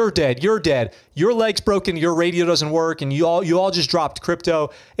 You're dead. You're dead. Your leg's broken. Your radio doesn't work. And you all just dropped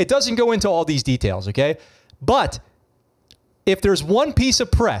crypto. It doesn't go into all these details. Okay. But if there's one piece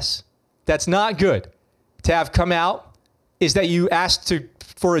of press that's not good to have come out, is that you asked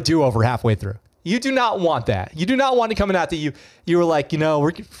for a do-over halfway through. You do not want that. You do not want it coming out that you were like,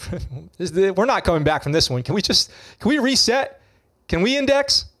 we're not coming back from this one. Can we reset? Can we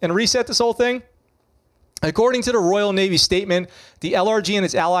index and reset this whole thing? According to the Royal Navy statement, The LRG and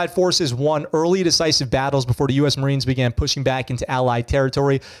its allied forces won early decisive battles before the U.S. Marines began pushing back into allied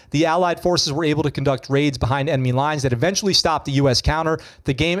territory. The allied forces were able to conduct raids behind enemy lines that eventually stopped the U.S. counter.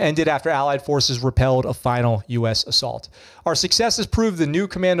 The game ended after allied forces repelled a final U.S. assault. Our successes prove the new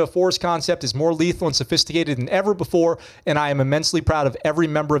commando force concept is more lethal and sophisticated than ever before, and I am immensely proud of every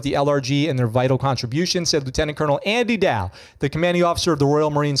member of the LRG and their vital contribution, said Lieutenant Colonel Andy Dow, the commanding officer of the Royal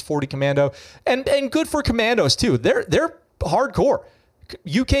Marines 40 Commando. And good for commandos, too. They're hardcore.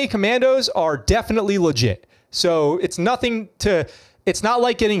 UK commandos are definitely legit. So it's not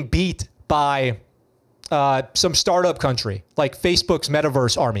like getting beat by some startup country like Facebook's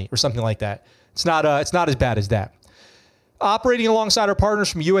metaverse army or something like that. It's not as bad as that. Operating alongside our partners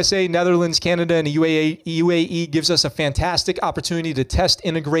from USA, Netherlands, Canada, and the UAE gives us a fantastic opportunity to test,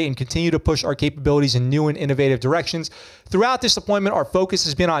 integrate, and continue to push our capabilities in new and innovative directions. Throughout this deployment, our focus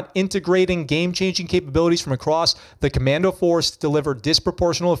has been on integrating game-changing capabilities from across the commando force to deliver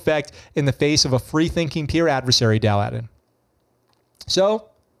disproportional effect in the face of a free-thinking peer adversary, Dow added. So,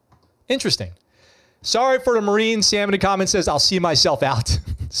 interesting. Sorry for the Marines. Sam in the comments says, I'll see myself out.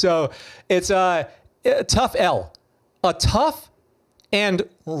 So, it's a tough L. A tough and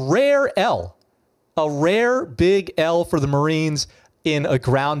rare L. A rare big L for the Marines in a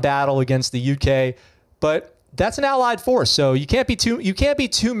ground battle against the UK. But that's an allied force, so you can't be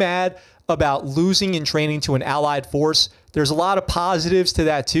too mad about losing in training to an allied force. There's a lot of positives to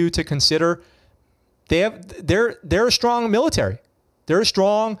that too to consider. They're a strong military. They're a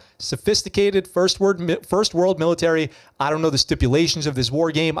strong, sophisticated first world military. I don't know the stipulations of this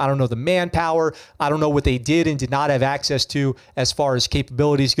war game. I don't know the manpower. I don't know what they did and did not have access to as far as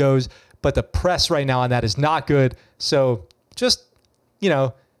capabilities goes. But the press right now on that is not good. So just,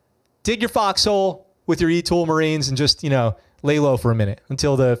 dig your foxhole with your E-Tool Marines and just, lay low for a minute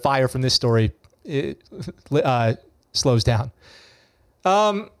until the fire from this story slows down.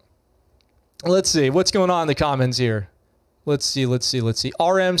 Let's see. What's going on in the comments here? Let's see.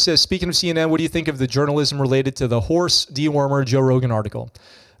 RM says, speaking of CNN, what do you think of the journalism related to the horse dewormer Joe Rogan article?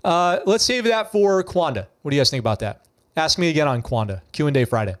 Let's save that for Quanda. What do you guys think about that? Ask me again on Quanda. Q&A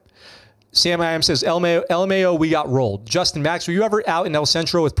Friday. Sam IM says, LMAO, we got rolled. Justin Max, were you ever out in El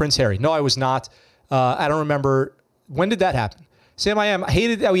Centro with Prince Harry? No, I was not. I don't remember. When did that happen? Sam IM, I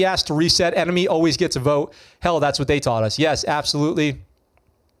hated that we asked to reset. Enemy always gets a vote. Hell, that's what they taught us. Yes, absolutely.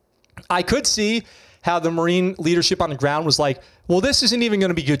 I could see how the Marine leadership on the ground was like, well, this isn't even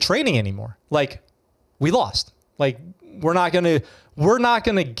going to be good training anymore. Like, we lost. Like, we're not going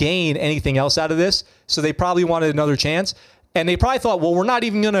to gain anything else out of this. So they probably wanted another chance. And they probably thought, well, we're not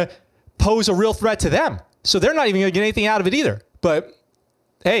even going to pose a real threat to them. So they're not even going to get anything out of it either. But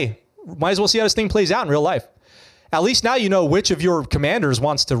hey, might as well see how this thing plays out in real life. At least now you know which of your commanders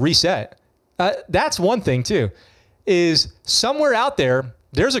wants to reset. That's one thing too, is somewhere out there,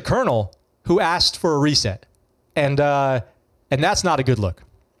 there's a colonel who asked for a reset. And that's not a good look.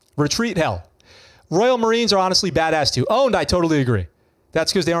 Retreat hell. Royal Marines are honestly badass too. Owned, I totally agree.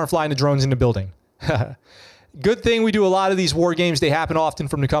 That's because they aren't flying the drones into the building. Good thing we do a lot of these war games. They happen often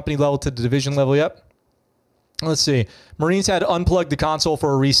from the company level to the division level. Yep. Let's see. Marines had to unplug the console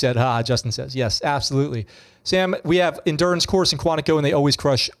for a reset. Justin says. Yes, absolutely. Sam, we have endurance course in Quantico, and they always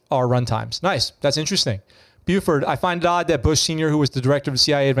crush our run times. Nice. That's interesting. Buford, I find it odd that Bush Sr., who was the director of the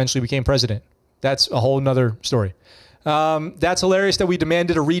CIA, eventually became president. That's a whole nother story. That's hilarious that we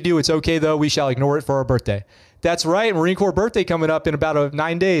demanded a redo. It's okay, though. We shall ignore it for our birthday. That's right. Marine Corps birthday coming up in about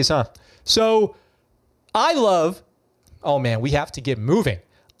 9 days, huh? So I love, oh man, we have to get moving.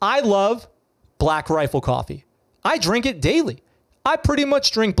 I love Black Rifle coffee. I drink it daily. I pretty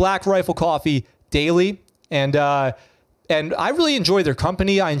much drink Black Rifle coffee daily. And I really enjoy their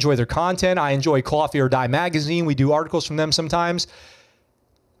company. I enjoy their content. I enjoy Coffee or Die magazine. We do articles from them sometimes.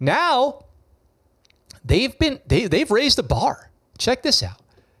 Now, they've raised the bar. Check this out.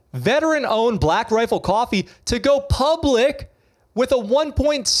 Veteran-owned Black Rifle Coffee to go public with a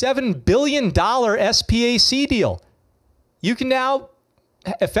 $1.7 billion SPAC deal. You can now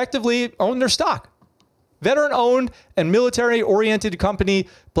effectively own their stock. Veteran-owned and military-oriented company,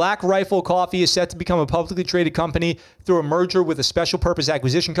 Black Rifle Coffee is set to become a publicly traded company through a merger with a special purpose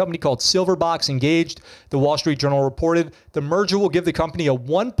acquisition company called Silverbox Engaged. The Wall Street Journal reported the merger will give the company a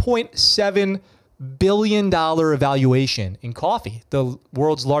 $1.7 billion evaluation in coffee, the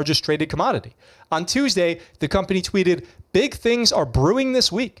world's largest traded commodity. On Tuesday, the company tweeted, "Big things are brewing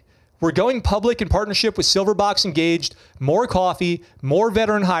this week. We're going public in partnership with Silverbox Engaged, more coffee, more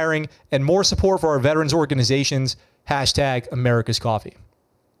veteran hiring, and more support for our veterans organizations. Hashtag America's Coffee."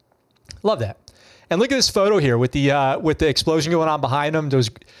 Love that. And look at this photo here with the explosion going on behind them. Those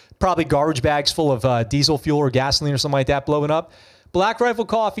probably garbage bags full of diesel fuel or gasoline or something like that blowing up. Black Rifle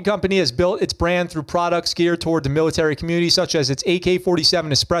Coffee Company has built its brand through products geared toward the military community, such as its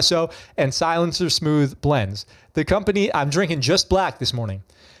AK-47 espresso and Silencer Smooth blends. The company, I'm drinking just black this morning.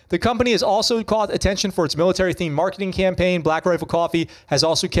 The company has also caught attention for its military-themed marketing campaign. Black Rifle Coffee has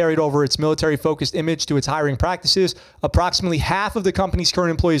also carried over its military-focused image to its hiring practices. Approximately half of the company's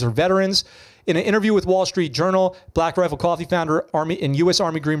current employees are veterans. In an interview with Wall Street Journal, Black Rifle Coffee founder and U.S.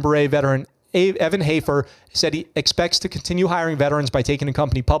 Army Green Beret veteran Evan Hafer said he expects to continue hiring veterans by taking the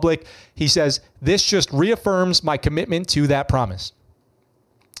company public. He says, "This just reaffirms my commitment to that promise."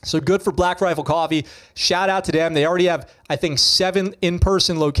 So good for Black Rifle Coffee. Shout out to them. They already have, I think, 7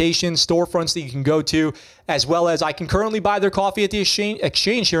 in-person locations, storefronts that you can go to, as well as I can currently buy their coffee at the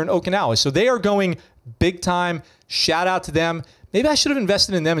exchange here in Okinawa. So they are going big time. Shout out to them. Maybe I should have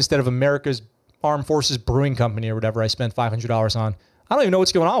invested in them instead of America's Armed Forces Brewing Company or whatever I spent $500 on. I don't even know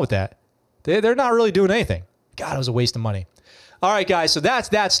what's going on with that. They're not really doing anything. God, it was a waste of money. All right, guys, so that's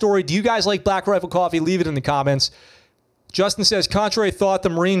that story. Do you guys like Black Rifle Coffee? Leave it in the comments. Justin says, contrary thought, the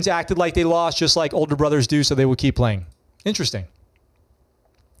Marines acted like they lost just like older brothers do, so they will keep playing. Interesting.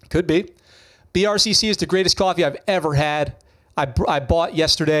 Could be. BRCC is the greatest coffee I've ever had. I bought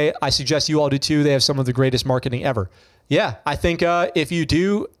yesterday. I suggest you all do too. They have some of the greatest marketing ever. Yeah, I think if you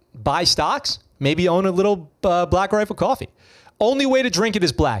do buy stocks, maybe own a little Black Rifle Coffee. Only way to drink it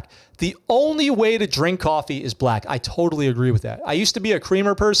is black. The only way to drink coffee is black. I totally agree with that. I used to be a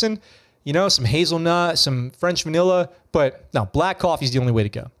creamer person, you know, some hazelnut, some French vanilla, but no, black coffee is the only way to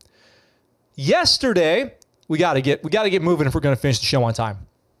go. Yesterday, we got to get moving if we're going to finish the show on time.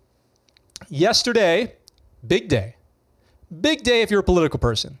 Yesterday, big day. Big day if you're a political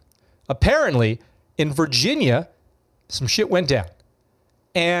person. Apparently, in Virginia, some shit went down.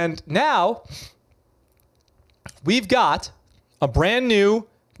 And now we've got a brand new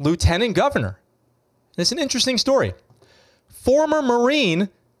lieutenant governor. It's an interesting story. Former Marine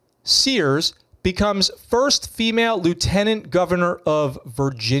Sears becomes first female lieutenant governor of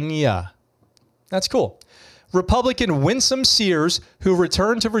Virginia. That's cool. Republican Winsome Sears, who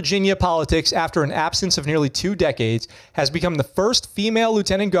returned to Virginia politics after an absence of nearly 2 decades, has become the first female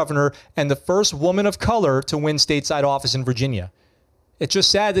lieutenant governor and the first woman of color to win stateside office in Virginia. It's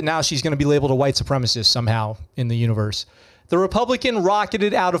just sad that now she's going to be labeled a white supremacist somehow in the universe. The Republican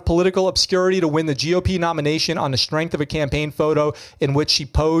rocketed out of political obscurity to win the GOP nomination on the strength of a campaign photo in which she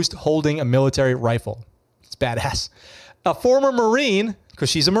posed holding a military rifle. It's badass. A former Marine,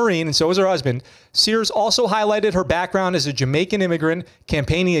 because she's a Marine and so is her husband, Sears also highlighted her background as a Jamaican immigrant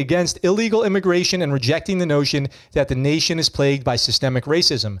campaigning against illegal immigration and rejecting the notion that the nation is plagued by systemic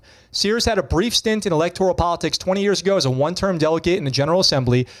racism. Sears had a brief stint in electoral politics 20 years ago as a one-term delegate in the General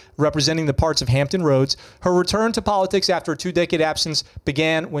Assembly representing the parts of Hampton Roads. Her return to politics after a 2-decade absence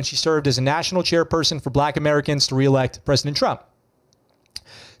began when she served as a national chairperson for Black Americans to re-elect President Trump.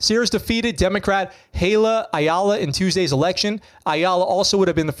 Sears defeated Democrat Hala Ayala in Tuesday's election. Ayala also would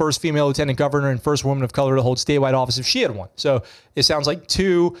have been the first female lieutenant governor and first woman of color to hold statewide office if she had won. So it sounds like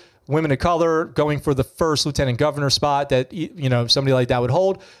 2 women of color going for the first lieutenant governor spot that, you know, somebody like that would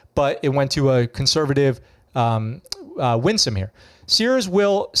hold, but it went to a conservative Winsome here. Sears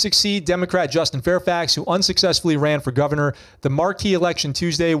will succeed Democrat Justin Fairfax, who unsuccessfully ran for governor. The marquee election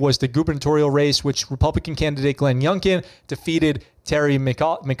Tuesday was the gubernatorial race, which Republican candidate Glenn Youngkin defeated Terry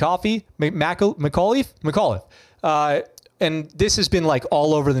McAuliffe. And this has been like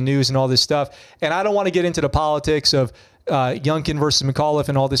all over the news and all this stuff. And I don't want to get into the politics of Youngkin versus McAuliffe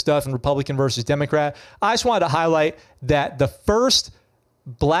and all this stuff and Republican versus Democrat. I just wanted to highlight that the first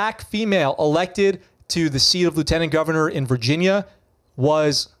black female elected to the seat of lieutenant governor in Virginia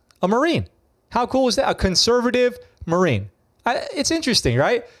was a Marine. How cool is that? A conservative Marine. It's interesting,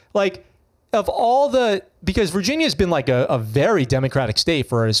 right? Like, of all the, because Virginia's been like a very Democratic state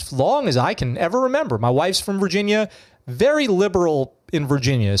for as long as I can ever remember. My wife's from Virginia, very liberal in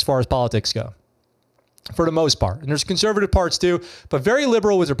Virginia as far as politics go, for the most part. And there's conservative parts too, but very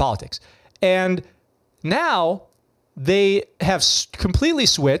liberal with their politics. And now they have completely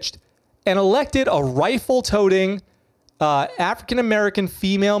switched and elected a rifle-toting African-American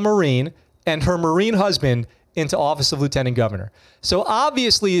female Marine and her Marine husband into office of lieutenant governor. So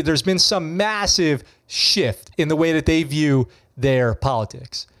obviously there's been some massive shift in the way that they view their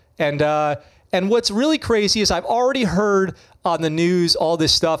politics. And what's really crazy is I've already heard on the news all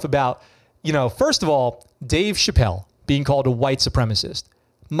this stuff about, you know, first of all, Dave Chappelle being called a white supremacist.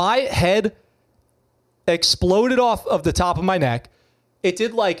 My head exploded off of the top of my neck. It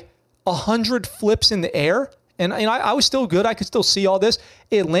did like 100 flips in the air. And I was still good. I could still see all this.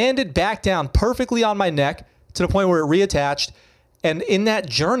 It landed back down perfectly on my neck to the point where it reattached. And in that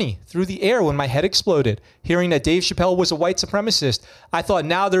journey through the air, when my head exploded, hearing that Dave Chappelle was a white supremacist, I thought,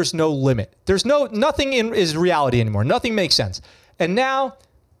 now there's no limit. Nothing is reality anymore. Nothing makes sense. And now,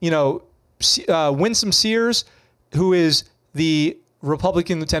 Winsome Sears, who is the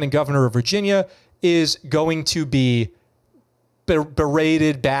Republican lieutenant governor of Virginia, is going to be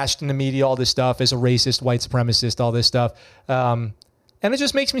berated, bashed in the media, all this stuff, as a racist, white supremacist, all this stuff. And it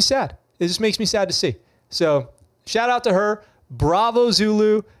just makes me sad. It just makes me sad to see. So shout out to her. Bravo,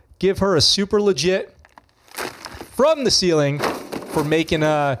 Zulu. Give her a super legit from the ceiling for making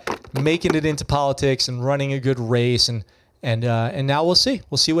it into politics and running a good race. And now we'll see.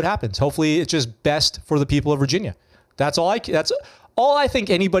 We'll see what happens. Hopefully it's just best for the people of Virginia. That's all I think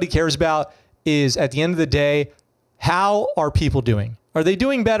anybody cares about is, at the end of the day, how are people doing? Are they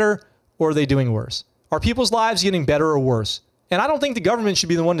doing better or are they doing worse? Are people's lives getting better or worse? And I don't think the government should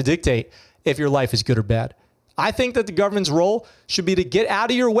be the one to dictate if your life is good or bad. I think that the government's role should be to get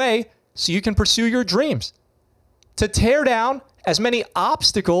out of your way so you can pursue your dreams, to tear down as many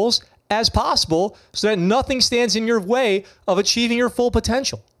obstacles as possible so that nothing stands in your way of achieving your full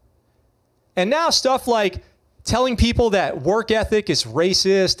potential. And now stuff like telling people that work ethic is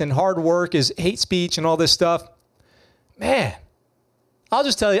racist and hard work is hate speech and all this stuff. Man, I'll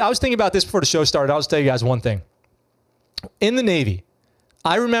just tell you, I was thinking about this before the show started. I'll just tell you guys one thing. In the Navy,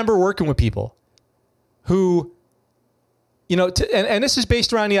 I remember working with people who, and this is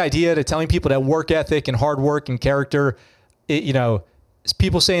based around the idea that telling people that work ethic and hard work and character,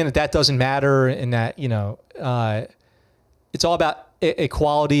 people saying that doesn't matter and that, it's all about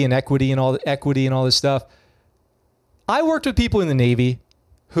equality and equity and all this stuff. I worked with people in the Navy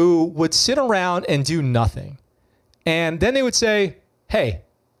who would sit around and do nothing. And then they would say, hey,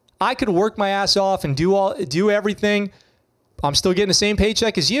 I could work my ass off and do everything. I'm still getting the same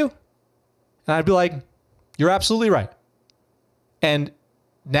paycheck as you. And I'd be like, you're absolutely right. And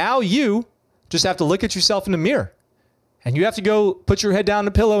now you just have to look at yourself in the mirror and you have to go put your head down on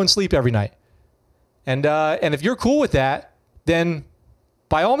the pillow and sleep every night. And if you're cool with that, then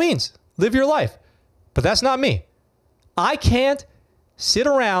by all means, live your life. But that's not me. I can't sit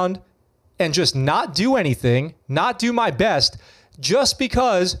around and just not do anything, not do my best, just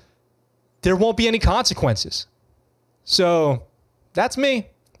because there won't be any consequences. So that's me.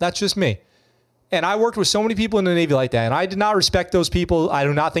 That's just me. And I worked with so many people in the Navy like that, and I did not respect those people. I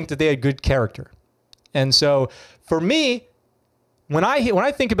do not think that they had good character. And so for me, when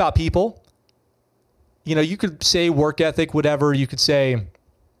I think about people, you could say work ethic, whatever. You could say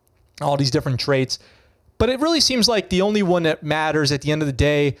all these different traits. But it really seems like the only one that matters at the end of the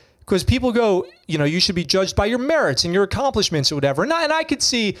day, because people go, you should be judged by your merits and your accomplishments or whatever. And I could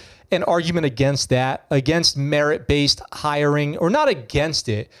see an argument against that, against merit-based hiring, or not against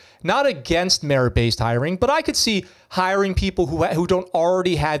it, not against merit-based hiring, but I could see hiring people who don't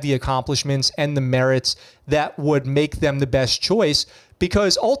already have the accomplishments and the merits that would make them the best choice,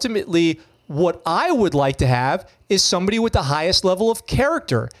 because ultimately what I would like to have is somebody with the highest level of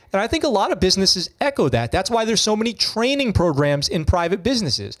character. And I think a lot of businesses echo that. That's why there's so many training programs in private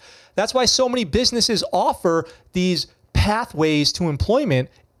businesses. That's why so many businesses offer these pathways to employment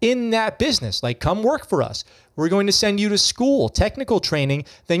in that business. Like, come work for us. We're going to send you to school, technical training,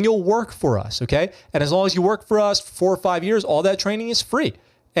 then you'll work for us, okay? And as long as you work for us for 4 or 5 years, all that training is free.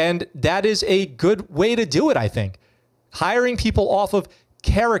 And that is a good way to do it, I think. Hiring people off of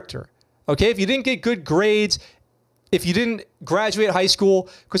character. Okay, if you didn't get good grades, if you didn't graduate high school,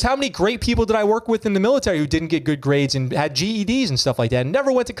 because how many great people did I work with in the military who didn't get good grades and had GEDs and stuff like that and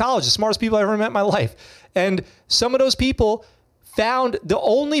never went to college, the smartest people I ever met in my life. And some of those people found the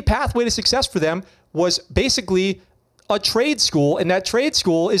only pathway to success for them was basically a trade school, and that trade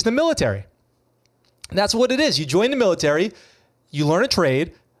school is the military. And that's what it is. You join the military, you learn a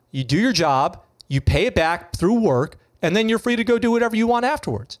trade, you do your job, you pay it back through work, and then you're free to go do whatever you want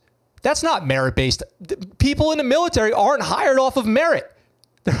afterwards. That's not merit-based. People in the military aren't hired off of merit.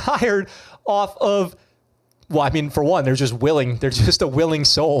 They're hired off of, well, I mean, for one, they're just willing. They're just a willing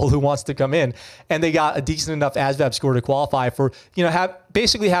soul who wants to come in. And they got a decent enough ASVAB score to qualify for,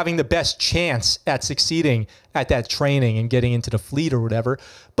 basically having the best chance at succeeding at that training and getting into the fleet or whatever.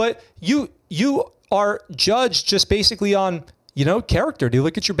 But you are judged just basically on, character. Do you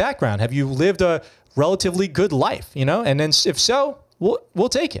look at your background? Have you lived a relatively good life, And then if so, we'll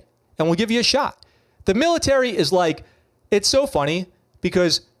take it. And we'll give you a shot. The military is like, it's so funny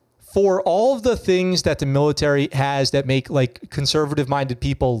because for all of the things that the military has that make like conservative minded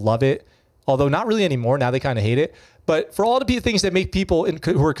people love it, although not really anymore, now they kind of hate it. But for all the things that make people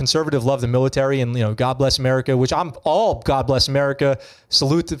who are conservative love the military and, God bless America, which I'm all God bless America,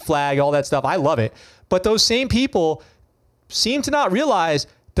 salute the flag, all that stuff. I love it. But those same people seem to not realize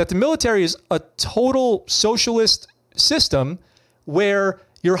that the military is a total socialist system where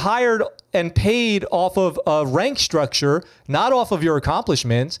you're hired and paid off of a rank structure, not off of your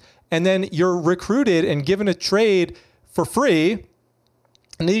accomplishments. And then you're recruited and given a trade for free.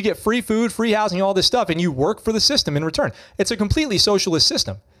 And then you get free food, free housing, all this stuff, and you work for the system in return. It's a completely socialist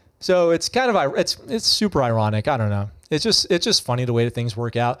system. So it's kind of, it's super ironic. I don't know. It's just funny the way that things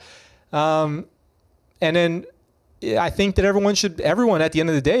work out. And then I think that everyone at the end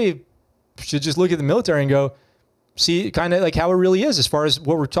of the day should just look at the military and go, see kind of like how it really is as far as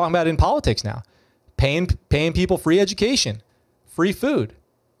what we're talking about in politics now. Paying people free education, free food,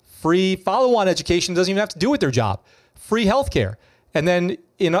 free follow-on education doesn't even have to do with their job, free healthcare. And then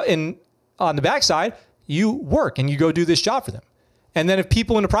on the backside, you work and you go do this job for them. And then if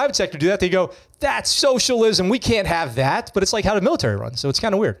people in the private sector do that, they go, that's socialism. We can't have that. But it's like how the military runs. So it's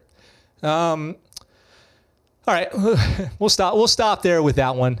kind of weird. All right, we'll stop there with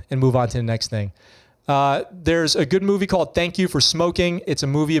that one and move on to the next thing. There's a good movie called Thank You for Smoking. It's a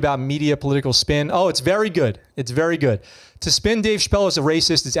movie about media political spin. Oh, it's very good. It's very good. To spin Dave Chappelle as a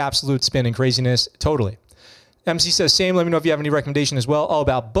racist is absolute spin and craziness. Totally. MC says, same. Let me know if you have any recommendation as well. Oh,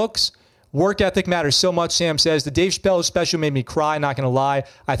 about books. Work ethic matters so much, Sam says. The Dave Chappelle special made me cry, not going to lie.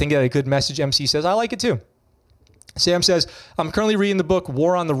 I think it had a good message. MC says, I like it too. Sam says, I'm currently reading the book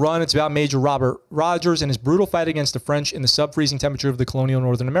War on the Run. It's about Major Robert Rogers and his brutal fight against the French in the sub-freezing temperature of the colonial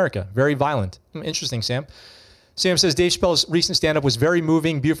Northern America. Very violent. Interesting, Sam. Sam says, Dave Chappelle's recent stand-up was very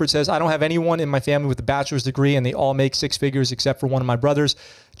moving. Buford says, I don't have anyone in my family with a bachelor's degree, and they all make six figures except for one of my brothers.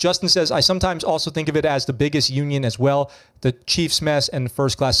 Justin says, I sometimes also think of it as the biggest union as well, the Chiefs Mess and the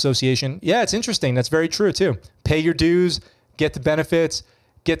First Class Association. Yeah, it's interesting. That's very true, too. Pay your dues, get the benefits,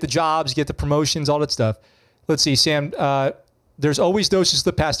 get the jobs, get the promotions, all that stuff. Let's see, Sam, there's always those who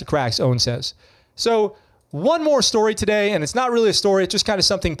slip past the cracks, Owen says. So one more story today, and it's not really a story. It's just kind of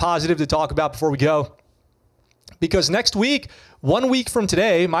something positive to talk about before we go. Because next week, 1 week from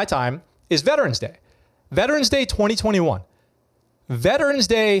today, my time, is Veterans Day. Veterans Day 2021. Veterans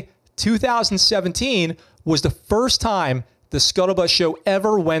Day 2017 was the first time the Scuttlebutt Show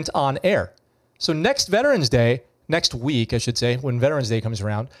ever went on air. So next Veterans Day, next week, I should say, when Veterans Day comes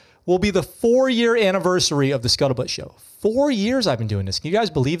around, will be the 4-year anniversary of the Scuttlebutt Show. 4 years I've been doing this. Can you guys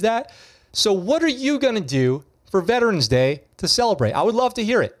believe that? So what are you going to do for Veterans Day to celebrate? I would love to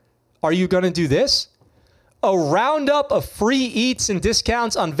hear it. Are you going to do this? A roundup of free eats and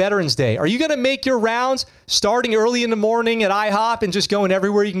discounts on Veterans Day. Are you going to make your rounds starting early in the morning at IHOP and just going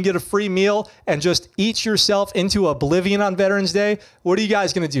everywhere you can get a free meal and just eat yourself into oblivion on Veterans Day? What are you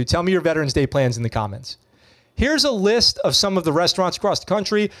guys going to do? Tell me your Veterans Day plans in the comments. Here's a list of some of the restaurants across the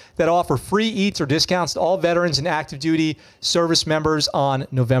country that offer free eats or discounts to all veterans and active duty service members on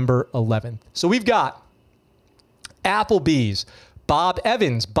November 11th. So we've got Applebee's, Bob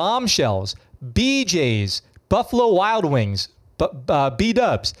Evans, Bombshells, BJ's, Buffalo Wild Wings,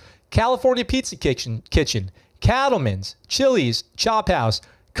 B-Dubs, California Pizza Kitchen, Cattleman's, Chili's, Chop House,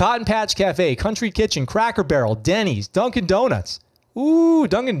 Cotton Patch Cafe, Country Kitchen, Cracker Barrel, Denny's, Dunkin' Donuts. Ooh,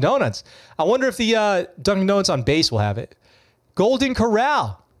 Dunkin' Donuts. I wonder if the Dunkin' Donuts on base will have it. Golden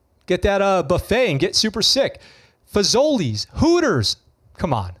Corral. Get that buffet and get super sick. Fazoli's, Hooters.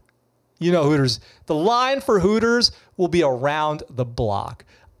 Come on. You know Hooters. The line for Hooters will be around the block.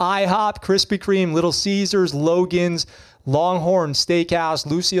 IHOP, Krispy Kreme, Little Caesars, Logan's, Longhorn Steakhouse,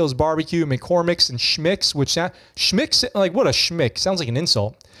 Lucille's Barbecue, McCormick's, and Schmick's, which Schmick's, like what a Schmick, sounds like an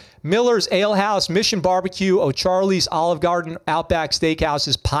insult. Miller's Ale House, Mission Barbecue, O'Charlie's, Olive Garden, Outback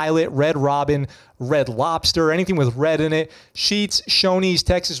Steakhouses, Pilot, Red Robin, Red Lobster, anything with red in it, Sheetz, Shoney's,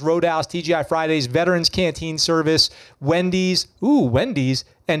 Texas Roadhouse, TGI Fridays, Veterans Canteen Service, Wendy's,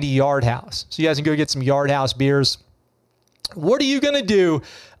 and the Yard House. So you guys can go get some Yard House beers. What are you going to do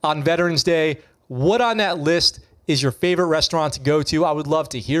on Veterans Day? What on that list is your favorite restaurant to go to? I would love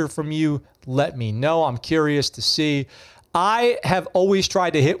to hear from you. Let me know. I'm curious to see. I have always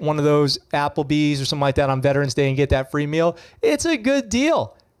tried to hit one of those Applebee's or something like that on Veterans Day and get that free meal. It's a good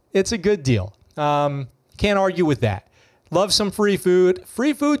deal. It's a good deal. Can't argue with that. Love some free food.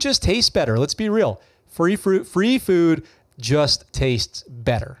 Free food just tastes better. Let's be real. Free food just tastes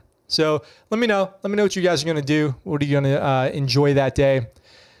better. So let me know. Let me know what you guys are going to do. What are you going to enjoy that day?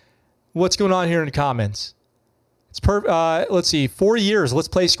 What's going on here in the comments? It's let's see. 4 years. Let's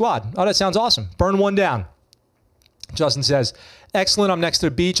play squad. Oh, that sounds awesome. Burn one down. Justin says, excellent. I'm next to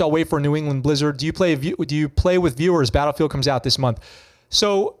the beach. I'll wait for a New England blizzard. Do you play with viewers? Battlefield comes out this month.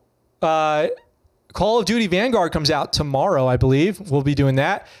 So Call of Duty Vanguard comes out tomorrow, I believe. We'll be doing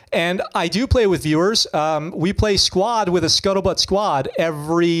that. And I do play with viewers. We play squad with a Scuttlebutt squad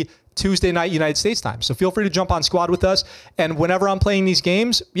every Tuesday night United States time. So feel free to jump on squad with us. And whenever I'm playing these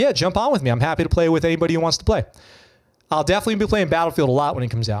games, yeah, jump on with me. I'm happy to play with anybody who wants to play. I'll definitely be playing Battlefield a lot when it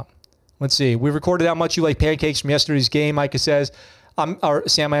comes out. Let's see. We recorded how much you like pancakes from yesterday's game, Ika says. Or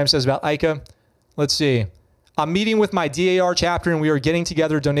Sam I.M. says about Ika. Let's see. I'm meeting with my DAR chapter, and we are getting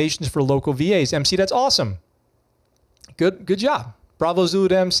together donations for local VAs. MC, that's awesome. Good job. Bravo Zulu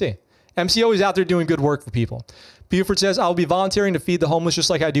to MC. MC always out there doing good work for people. Buford says, I'll be volunteering to feed the homeless just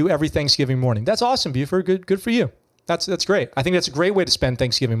like I do every Thanksgiving morning. That's awesome, Buford. Good for you. That's great. I think that's a great way to spend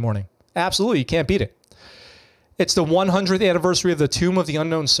Thanksgiving morning. Absolutely. You can't beat it. It's the 100th anniversary of the Tomb of the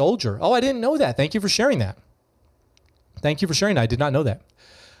Unknown Soldier. Oh, I didn't know that. Thank you for sharing that. Thank you for sharing that. I did not know that.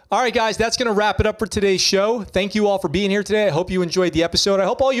 All right, guys, that's going to wrap it up for today's show. Thank you all for being here today. I hope you enjoyed the episode. I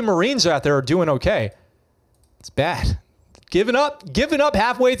hope all you Marines out there are doing okay. It's bad. Giving up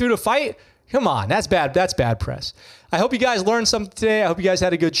halfway through the fight? Come on, that's bad. That's bad press. I hope you guys learned something today. I hope you guys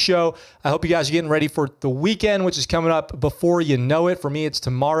had a good show. I hope you guys are getting ready for the weekend, which is coming up before you know it. For me, it's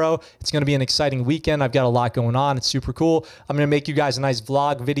tomorrow. It's going to be an exciting weekend. I've got a lot going on. It's super cool. I'm going to make you guys a nice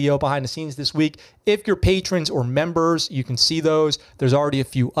vlog video behind the scenes this week. If you're patrons or members, you can see those. There's already a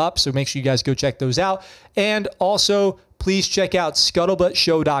few up, so make sure you guys go check those out. And also, please check out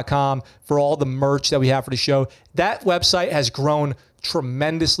scuttlebuttshow.com for all the merch that we have for the show. That website has grown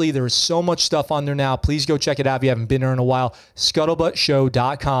tremendously. There is so much stuff on there now. Please go check it out if you haven't been there in a while.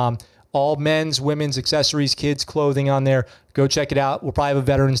 Scuttlebuttshow.com. All men's, women's, accessories, kids, clothing on there. Go check it out. We'll probably have a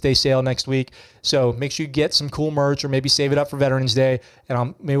Veterans Day sale next week. So make sure you get some cool merch or maybe save it up for Veterans Day.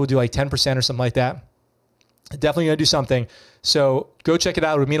 And maybe we'll do like 10% or something like that. Definitely going to do something. So go check it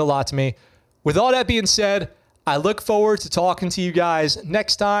out. It would mean a lot to me. With all that being said, I look forward to talking to you guys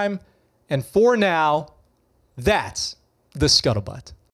next time. And for now, that's the Scuttlebutt.